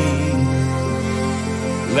me.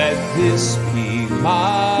 Let this be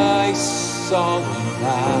my solemn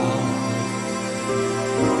vow.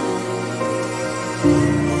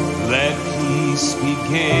 Let peace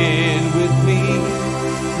begin with me.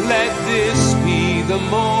 Let this be the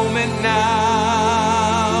moment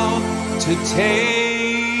now to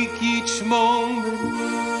take each moment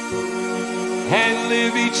and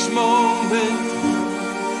live each moment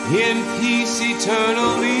in peace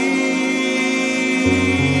eternally.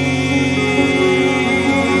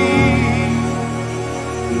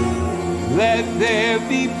 Let there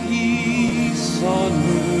be peace on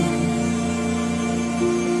earth,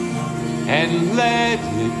 and let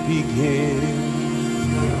it begin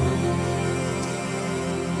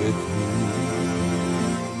with me.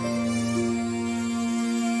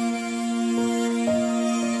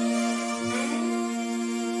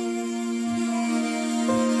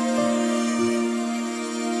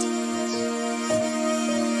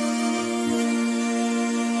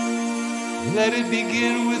 Let it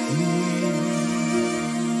begin with me.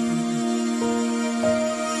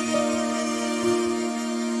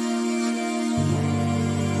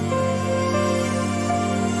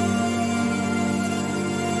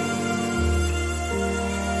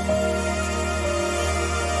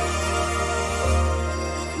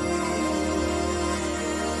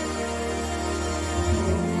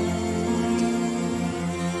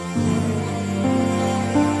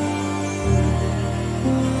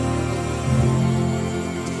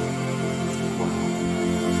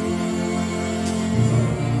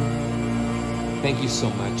 Thank you so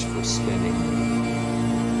much for spending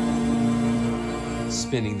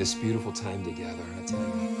this beautiful time together, I tell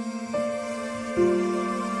you.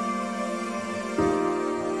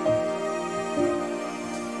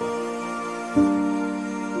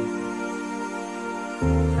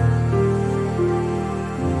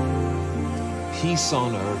 Peace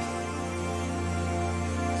on earth.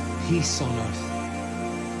 Peace on earth.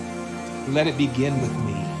 Let it begin with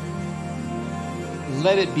me.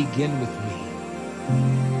 Let it begin with me.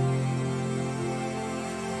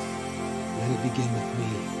 Let it begin with me.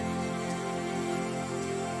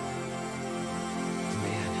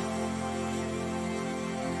 Man.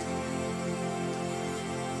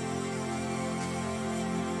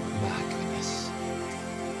 My goodness.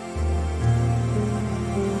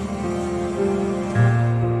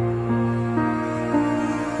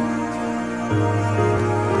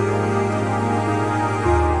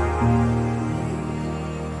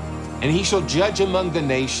 And he shall judge among the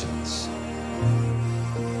nations,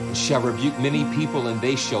 and shall rebuke many people, and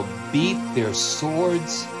they shall beat their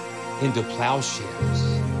swords into plowshares,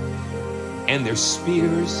 and their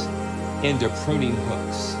spears into pruning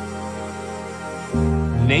hooks.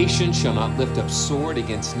 Nation shall not lift up sword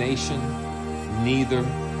against nation, neither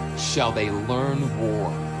shall they learn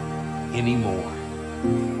war anymore.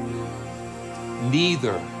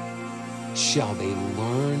 Neither shall they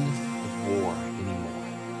learn war anymore.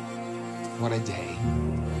 What a day.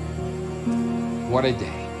 What a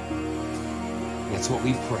day. That's what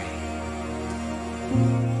we pray.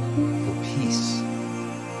 For peace.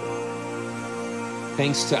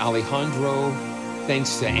 Thanks to Alejandro.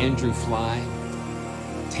 Thanks to Andrew Fly.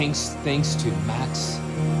 Thanks to Max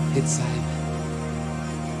Hitzheim.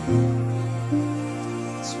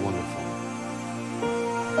 It's wonderful.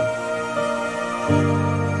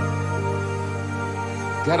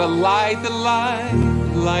 Gotta light the light,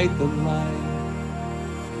 light the light,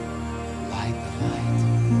 light the light.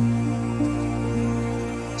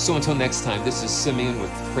 So until next time, this is Simeon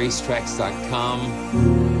with PraiseTracks.com.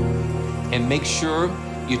 And make sure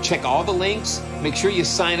you check all the links. Make sure you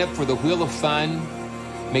sign up for the Wheel of Fun.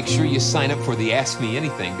 Make sure you sign up for the Ask Me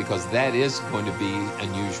Anything, because that is going to be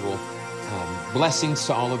unusual. Blessings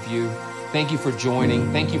to all of you. Thank you for joining.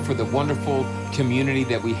 Thank you for the wonderful community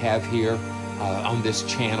that we have here on this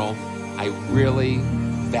channel. I really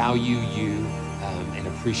value you and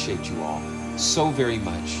appreciate you all so very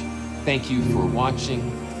much. Thank you for watching.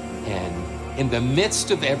 And in the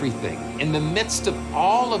midst of everything, in the midst of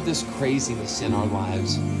all of this craziness in our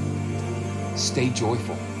lives, stay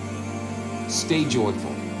joyful. Stay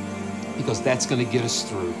joyful, because that's going to get us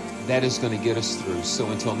through. That is going to get us through.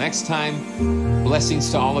 So until next time,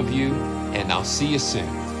 blessings to all of you, and I'll see you soon.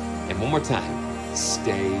 And one more time,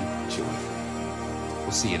 stay joyful.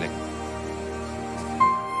 We'll see you next time.